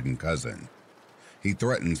my dad and cousin. He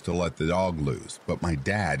threatens to let the dog loose, but my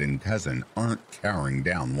dad and cousin aren't cowering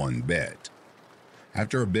down one bit.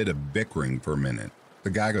 After a bit of bickering for a minute,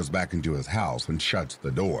 the guy goes back into his house and shuts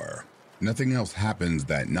the door. Nothing else happens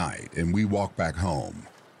that night, and we walk back home.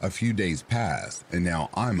 A few days pass, and now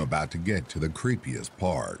I'm about to get to the creepiest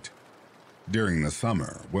part. During the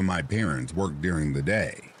summer, when my parents worked during the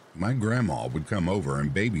day, my grandma would come over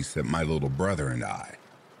and babysit my little brother and I.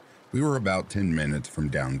 We were about 10 minutes from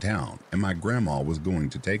downtown, and my grandma was going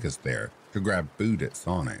to take us there to grab food at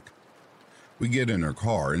Sonic. We get in her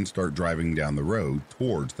car and start driving down the road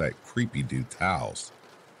towards that creepy dude's house.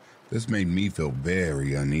 This made me feel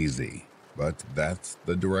very uneasy, but that's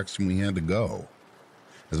the direction we had to go.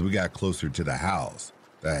 As we got closer to the house,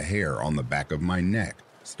 the hair on the back of my neck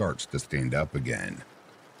starts to stand up again.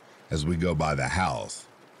 As we go by the house,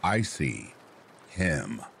 I see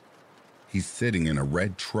him. He's sitting in a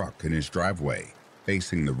red truck in his driveway,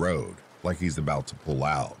 facing the road, like he's about to pull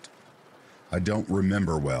out. I don't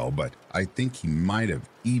remember well, but I think he might have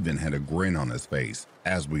even had a grin on his face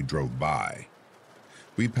as we drove by.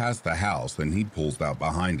 We pass the house and he pulls out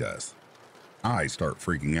behind us. I start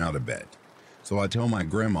freaking out a bit, so I tell my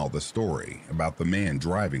grandma the story about the man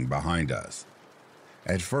driving behind us.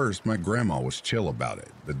 At first, my grandma was chill about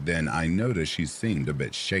it, but then I noticed she seemed a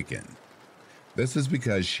bit shaken. This is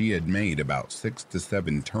because she had made about 6 to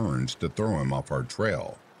 7 turns to throw him off our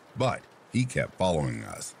trail, but he kept following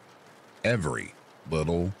us. Every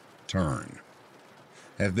little turn.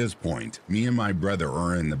 At this point, me and my brother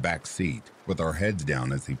are in the back seat with our heads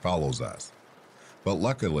down as he follows us. But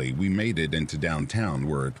luckily, we made it into downtown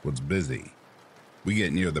where it was busy. We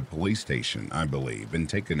get near the police station, I believe, and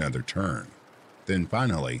take another turn. Then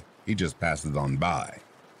finally, he just passes on by.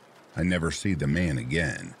 I never see the man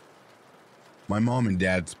again. My mom and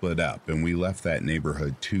dad split up and we left that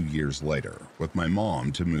neighborhood 2 years later, with my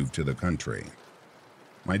mom to move to the country.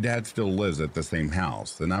 My dad still lives at the same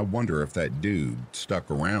house, and I wonder if that dude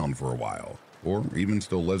stuck around for a while, or even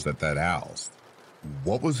still lives at that house.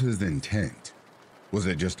 What was his intent? Was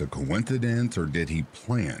it just a coincidence, or did he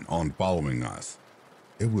plan on following us?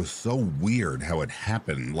 It was so weird how it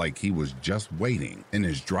happened, like he was just waiting in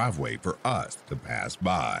his driveway for us to pass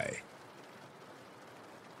by.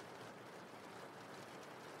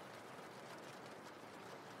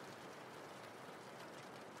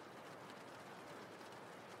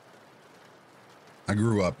 I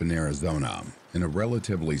grew up in Arizona, in a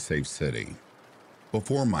relatively safe city.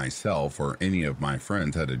 Before myself or any of my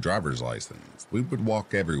friends had a driver's license, we would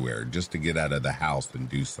walk everywhere just to get out of the house and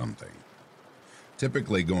do something.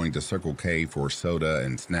 typically going to Circle K for soda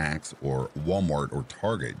and snacks or Walmart or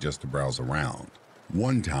Target just to browse around.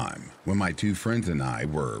 One time, when my two friends and I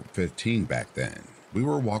were 15 back then, we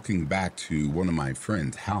were walking back to one of my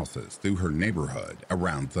friend's houses through her neighborhood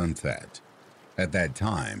around sunset. At that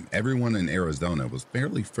time, everyone in Arizona was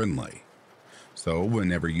fairly friendly. So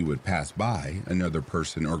whenever you would pass by another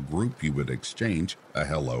person or group, you would exchange a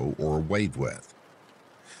hello or a wave with.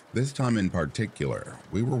 This time in particular,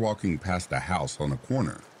 we were walking past a house on a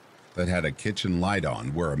corner that had a kitchen light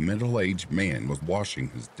on where a middle-aged man was washing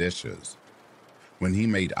his dishes. When he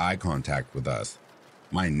made eye contact with us,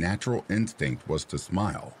 my natural instinct was to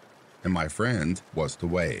smile, and my friend was to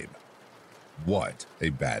wave. What a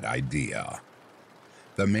bad idea.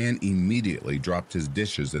 The man immediately dropped his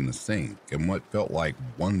dishes in the sink, and what felt like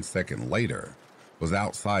 1 second later was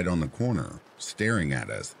outside on the corner, staring at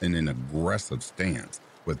us in an aggressive stance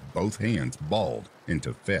with both hands balled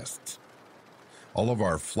into fists. All of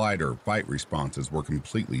our flight or fight responses were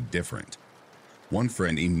completely different. One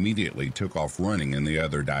friend immediately took off running in the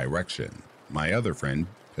other direction. My other friend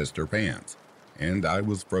pissed her pants, and I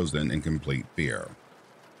was frozen in complete fear.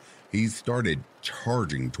 He started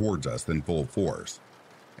charging towards us in full force,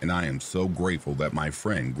 and I am so grateful that my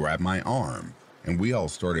friend grabbed my arm and we all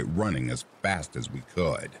started running as fast as we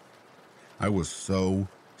could. I was so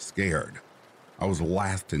scared. I was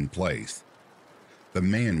last in place. The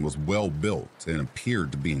man was well built and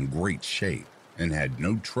appeared to be in great shape and had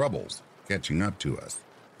no troubles catching up to us.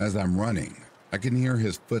 As I'm running, I can hear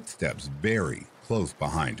his footsteps very close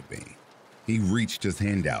behind me. He reached his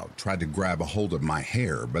hand out, tried to grab a hold of my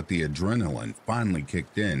hair, but the adrenaline finally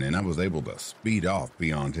kicked in and I was able to speed off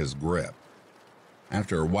beyond his grip.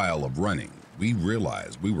 After a while of running, we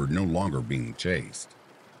realized we were no longer being chased.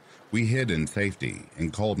 We hid in safety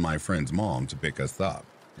and called my friend's mom to pick us up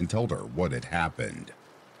and told her what had happened.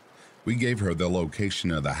 We gave her the location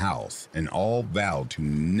of the house and all vowed to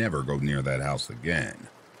never go near that house again.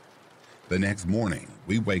 The next morning,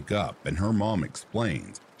 we wake up and her mom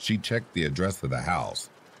explains she checked the address of the house,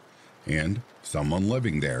 and someone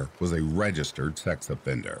living there was a registered sex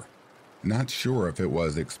offender. Not sure if it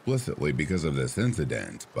was explicitly because of this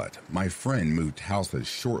incident, but my friend moved houses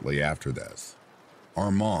shortly after this. Our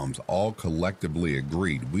moms all collectively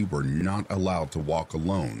agreed we were not allowed to walk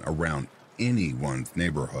alone around anyone's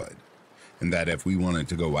neighborhood, and that if we wanted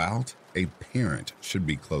to go out, a parent should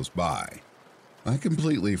be close by. I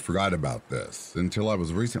completely forgot about this until I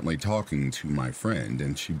was recently talking to my friend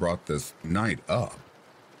and she brought this night up.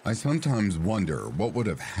 I sometimes wonder what would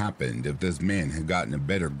have happened if this man had gotten a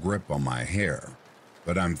better grip on my hair,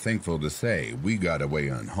 but I'm thankful to say we got away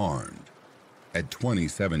unharmed. At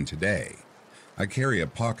 27 today, I carry a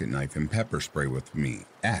pocket knife and pepper spray with me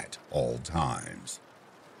at all times.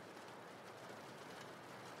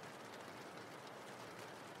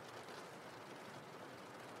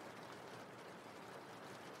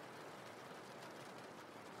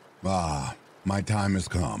 My time has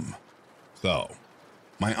come. So,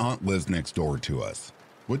 my aunt lives next door to us,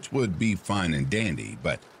 which would be fine and dandy,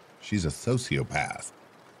 but she's a sociopath.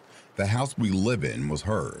 The house we live in was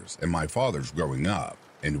hers and my father's growing up,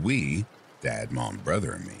 and we, dad, mom,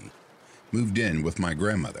 brother, and me, moved in with my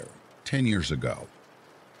grandmother 10 years ago.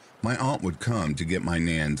 My aunt would come to get my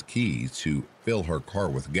nan's keys to fill her car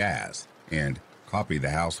with gas and copy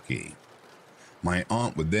the house key. My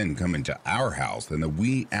aunt would then come into our house in the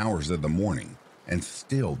wee hours of the morning and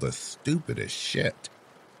steal the stupidest shit.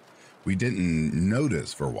 We didn't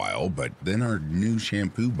notice for a while, but then our new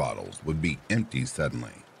shampoo bottles would be empty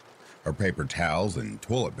suddenly. Our paper towels and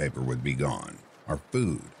toilet paper would be gone. Our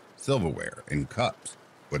food, silverware, and cups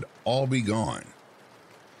would all be gone.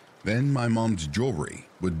 Then my mom's jewelry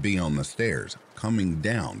would be on the stairs coming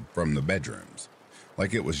down from the bedrooms,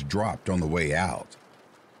 like it was dropped on the way out.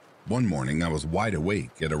 One morning I was wide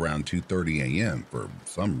awake at around 2:30 a.m. for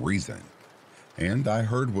some reason, and I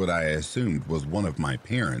heard what I assumed was one of my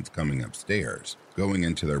parents coming upstairs, going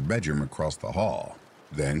into their bedroom across the hall.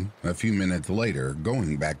 Then, a few minutes later,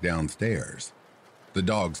 going back downstairs. The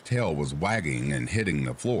dog's tail was wagging and hitting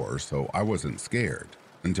the floor, so I wasn't scared,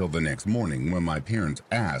 until the next morning when my parents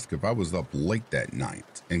asked if I was up late that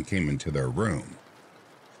night and came into their room.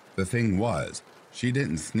 The thing was, she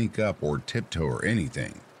didn't sneak up or tiptoe or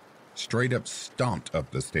anything. Straight up stomped up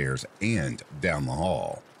the stairs and down the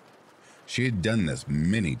hall. She had done this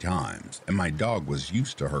many times, and my dog was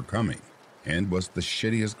used to her coming, and was the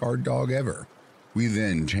shittiest guard dog ever. We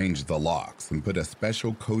then changed the locks and put a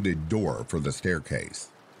special coded door for the staircase.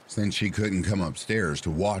 Since she couldn't come upstairs to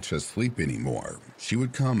watch us sleep anymore, she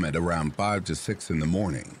would come at around 5 to 6 in the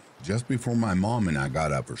morning, just before my mom and I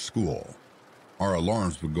got up for school. Our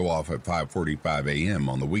alarms would go off at 5:45 a.m.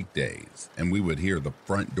 on the weekdays, and we would hear the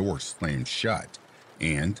front door slam shut,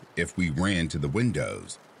 and if we ran to the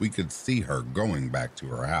windows, we could see her going back to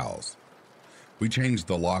her house. We changed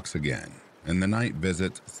the locks again, and the night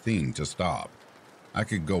visits seemed to stop. I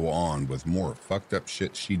could go on with more fucked up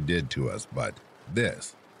shit she did to us, but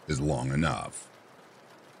this is long enough.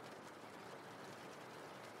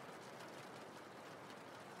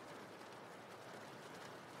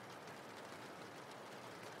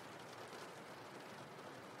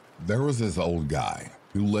 There was this old guy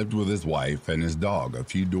who lived with his wife and his dog a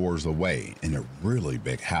few doors away in a really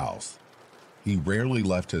big house. He rarely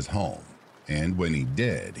left his home, and when he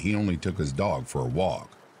did, he only took his dog for a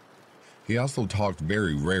walk. He also talked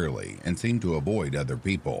very rarely and seemed to avoid other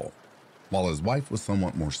people, while his wife was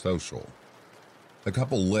somewhat more social. The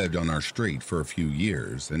couple lived on our street for a few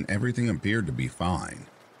years, and everything appeared to be fine.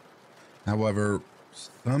 However,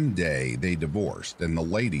 someday they divorced and the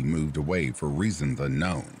lady moved away for reasons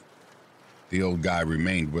unknown. The old guy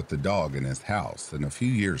remained with the dog in his house, and a few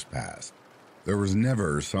years passed. There was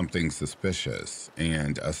never something suspicious,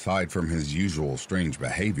 and aside from his usual strange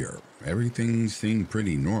behavior, everything seemed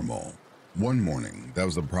pretty normal. One morning, that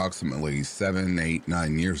was approximately 7, 8,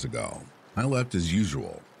 9 years ago, I left as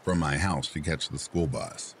usual from my house to catch the school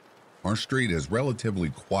bus. Our street is relatively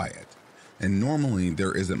quiet, and normally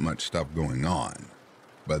there isn't much stuff going on,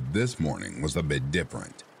 but this morning was a bit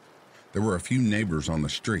different. There were a few neighbors on the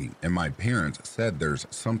street, and my parents said there's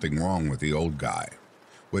something wrong with the old guy,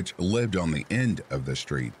 which lived on the end of the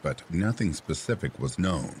street, but nothing specific was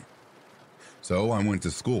known. So I went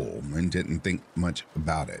to school and didn't think much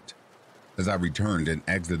about it. As I returned and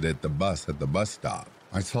exited the bus at the bus stop,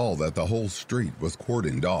 I saw that the whole street was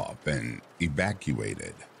cordoned off and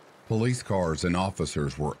evacuated. Police cars and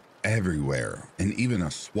officers were everywhere, and even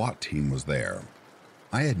a SWAT team was there.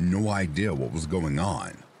 I had no idea what was going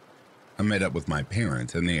on. I met up with my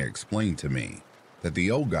parents, and they explained to me that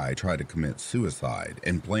the old guy tried to commit suicide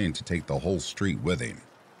and planned to take the whole street with him.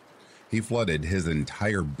 He flooded his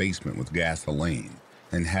entire basement with gasoline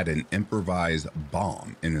and had an improvised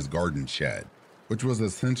bomb in his garden shed, which was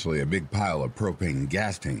essentially a big pile of propane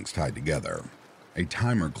gas tanks tied together. A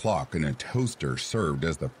timer clock and a toaster served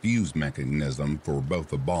as the fuse mechanism for both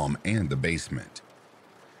the bomb and the basement.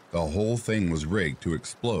 The whole thing was rigged to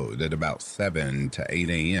explode at about 7 to 8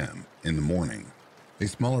 a.m. in the morning. A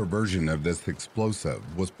smaller version of this explosive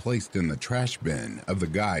was placed in the trash bin of the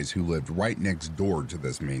guys who lived right next door to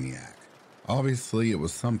this maniac. Obviously, it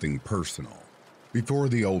was something personal. Before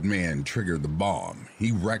the old man triggered the bomb,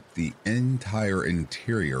 he wrecked the entire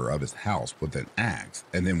interior of his house with an axe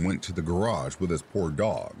and then went to the garage with his poor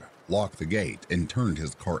dog, locked the gate, and turned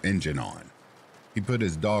his car engine on. He put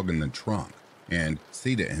his dog in the trunk and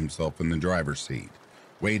seated himself in the driver's seat,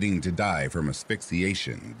 waiting to die from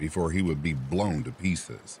asphyxiation before he would be blown to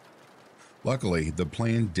pieces. Luckily, the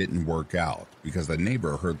plan didn't work out because a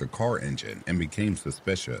neighbor heard the car engine and became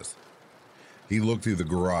suspicious. He looked through the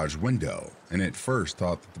garage window and at first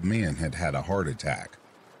thought that the man had had a heart attack.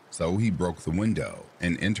 So he broke the window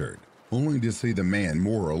and entered, only to see the man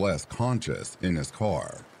more or less conscious in his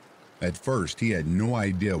car. At first, he had no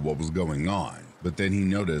idea what was going on, but then he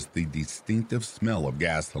noticed the distinctive smell of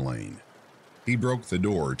gasoline. He broke the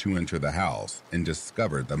door to enter the house and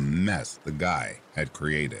discovered the mess the guy had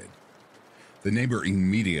created. The neighbor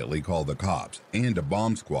immediately called the cops, and a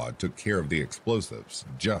bomb squad took care of the explosives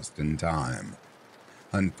just in time.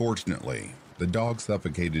 Unfortunately, the dog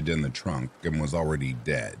suffocated in the trunk and was already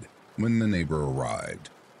dead when the neighbor arrived.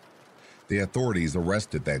 The authorities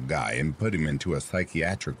arrested that guy and put him into a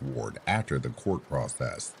psychiatric ward after the court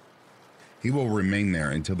process. He will remain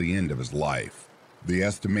there until the end of his life. The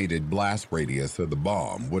estimated blast radius of the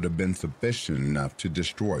bomb would have been sufficient enough to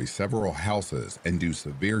destroy several houses and do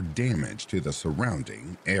severe damage to the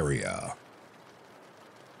surrounding area.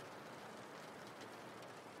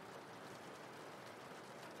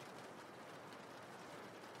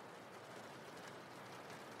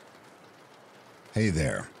 Hey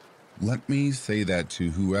there. Let me say that to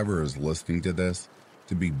whoever is listening to this,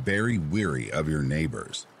 to be very wary of your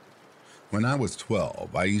neighbors. When I was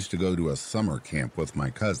 12, I used to go to a summer camp with my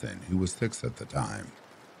cousin, who was 6 at the time.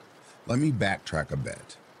 Let me backtrack a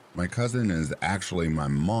bit. My cousin is actually my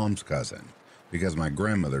mom's cousin, because my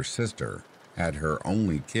grandmother's sister had her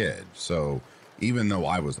only kid, so even though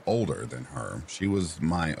I was older than her, she was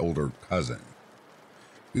my older cousin.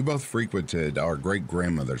 We both frequented our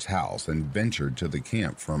great-grandmother's house and ventured to the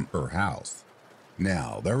camp from her house.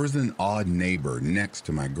 Now, there was an odd neighbor next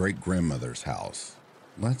to my great-grandmother's house.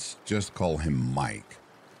 Let's just call him Mike.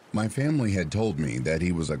 My family had told me that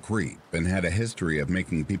he was a creep and had a history of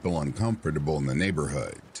making people uncomfortable in the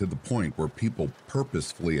neighborhood to the point where people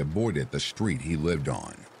purposefully avoided the street he lived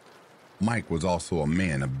on. Mike was also a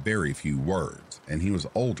man of very few words, and he was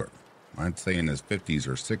older, I'd say in his 50s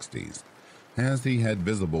or 60s, as he had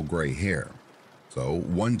visible gray hair. So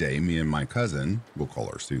one day, me and my cousin, we'll call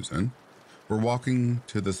her Susan, were walking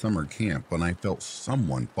to the summer camp when I felt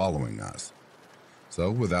someone following us. So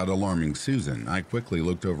without alarming Susan, I quickly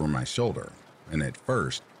looked over my shoulder, and at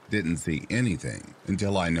first didn't see anything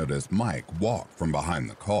until I noticed Mike walk from behind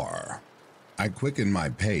the car. I quickened my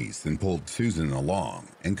pace and pulled Susan along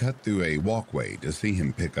and cut through a walkway to see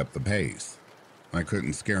him pick up the pace. I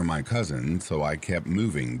couldn't scare my cousin, so I kept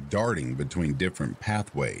moving, darting between different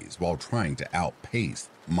pathways while trying to outpace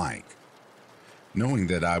Mike. Knowing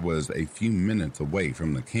that I was a few minutes away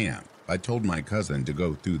from the camp, I told my cousin to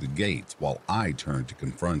go through the gates while I turned to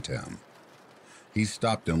confront him. He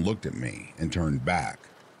stopped and looked at me and turned back.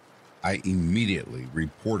 I immediately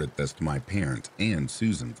reported this to my parents and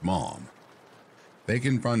Susan's mom. They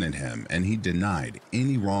confronted him and he denied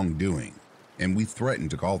any wrongdoing, and we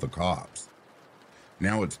threatened to call the cops.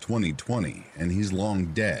 Now it's 2020 and he's long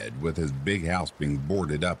dead, with his big house being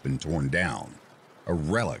boarded up and torn down, a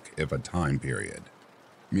relic of a time period.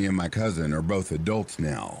 Me and my cousin are both adults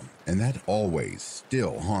now, and that always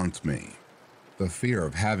still haunts me. The fear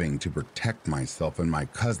of having to protect myself and my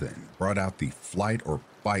cousin brought out the flight or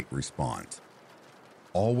fight response.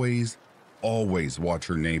 Always, always watch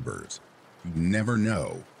your neighbors. You never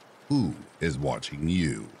know who is watching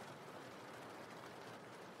you.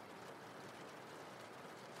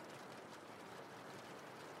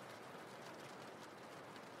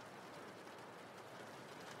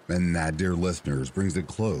 And that, dear listeners, brings a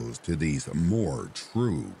close to these more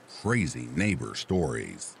true, crazy neighbor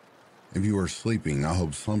stories. If you are sleeping, I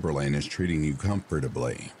hope Slumberland is treating you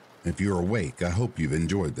comfortably. If you're awake, I hope you've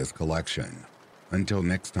enjoyed this collection. Until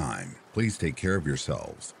next time, please take care of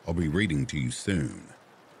yourselves. I'll be reading to you soon.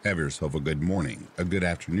 Have yourself a good morning, a good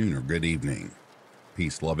afternoon, or good evening.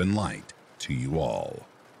 Peace, love, and light to you all.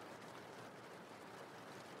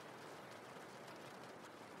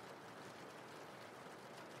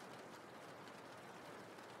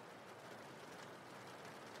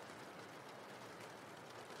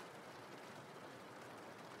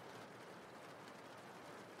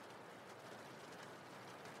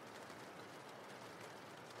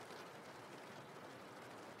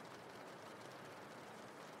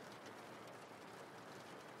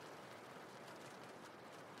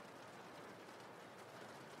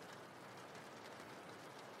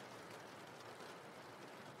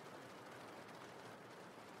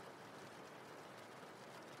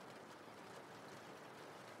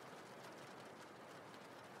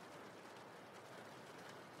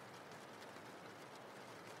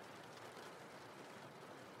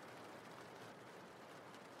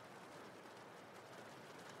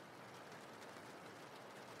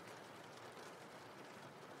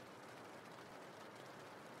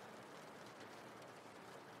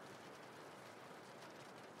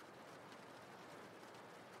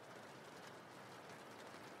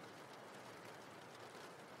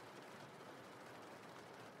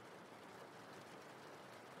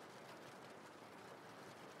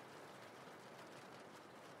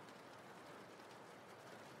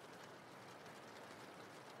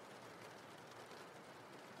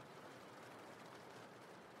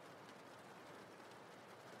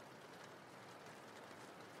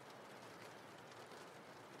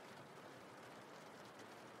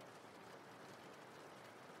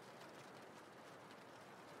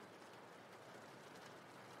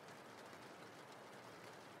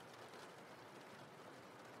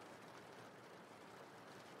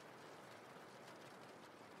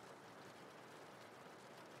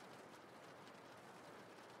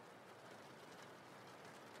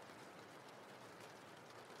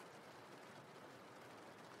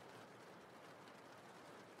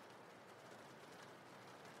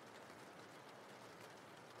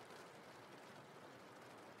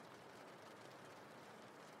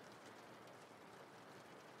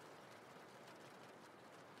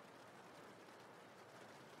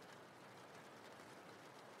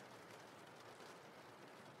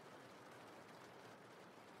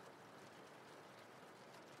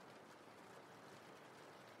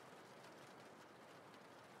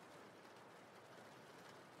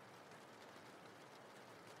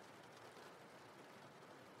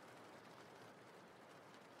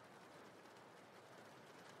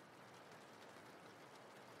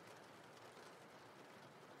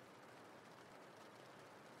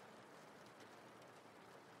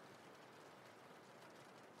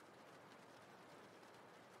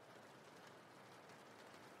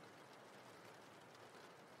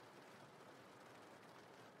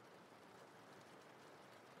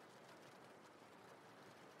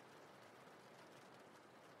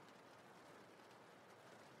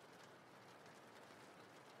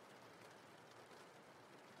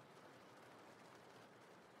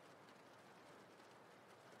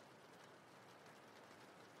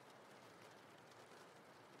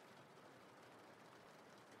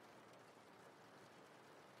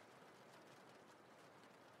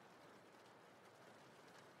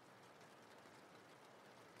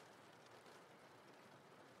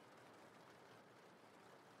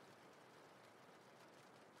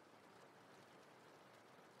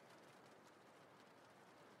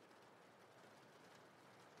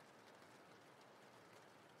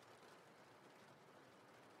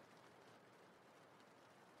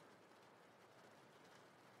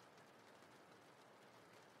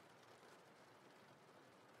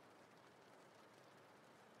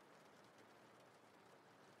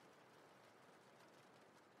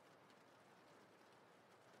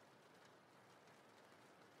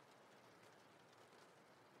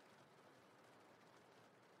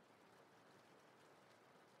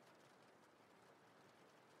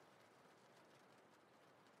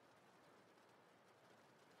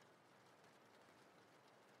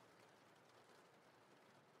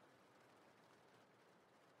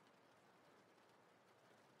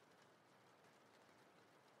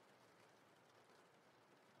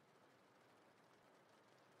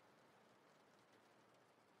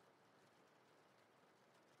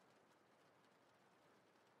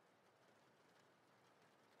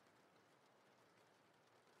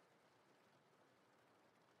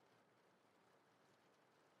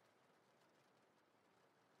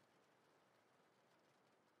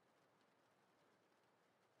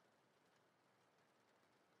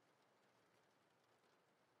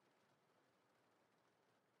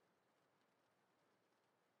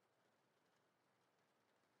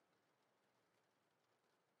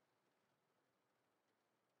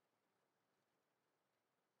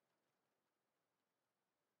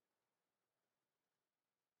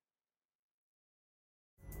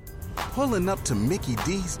 Pulling up to Mickey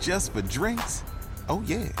D's just for drinks? Oh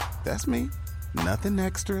yeah, that's me. Nothing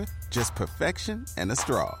extra, just perfection and a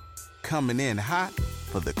straw. Coming in hot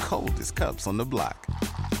for the coldest cups on the block.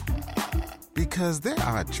 Because there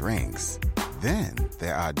are drinks. Then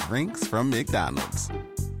there are drinks from McDonald's.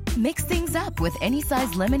 Mix things up with any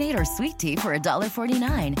size lemonade or sweet tea for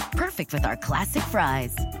 $1.49. Perfect with our classic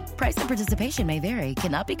fries. Price and participation may vary.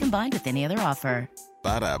 Cannot be combined with any other offer.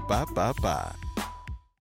 Ba-da-ba-ba-ba.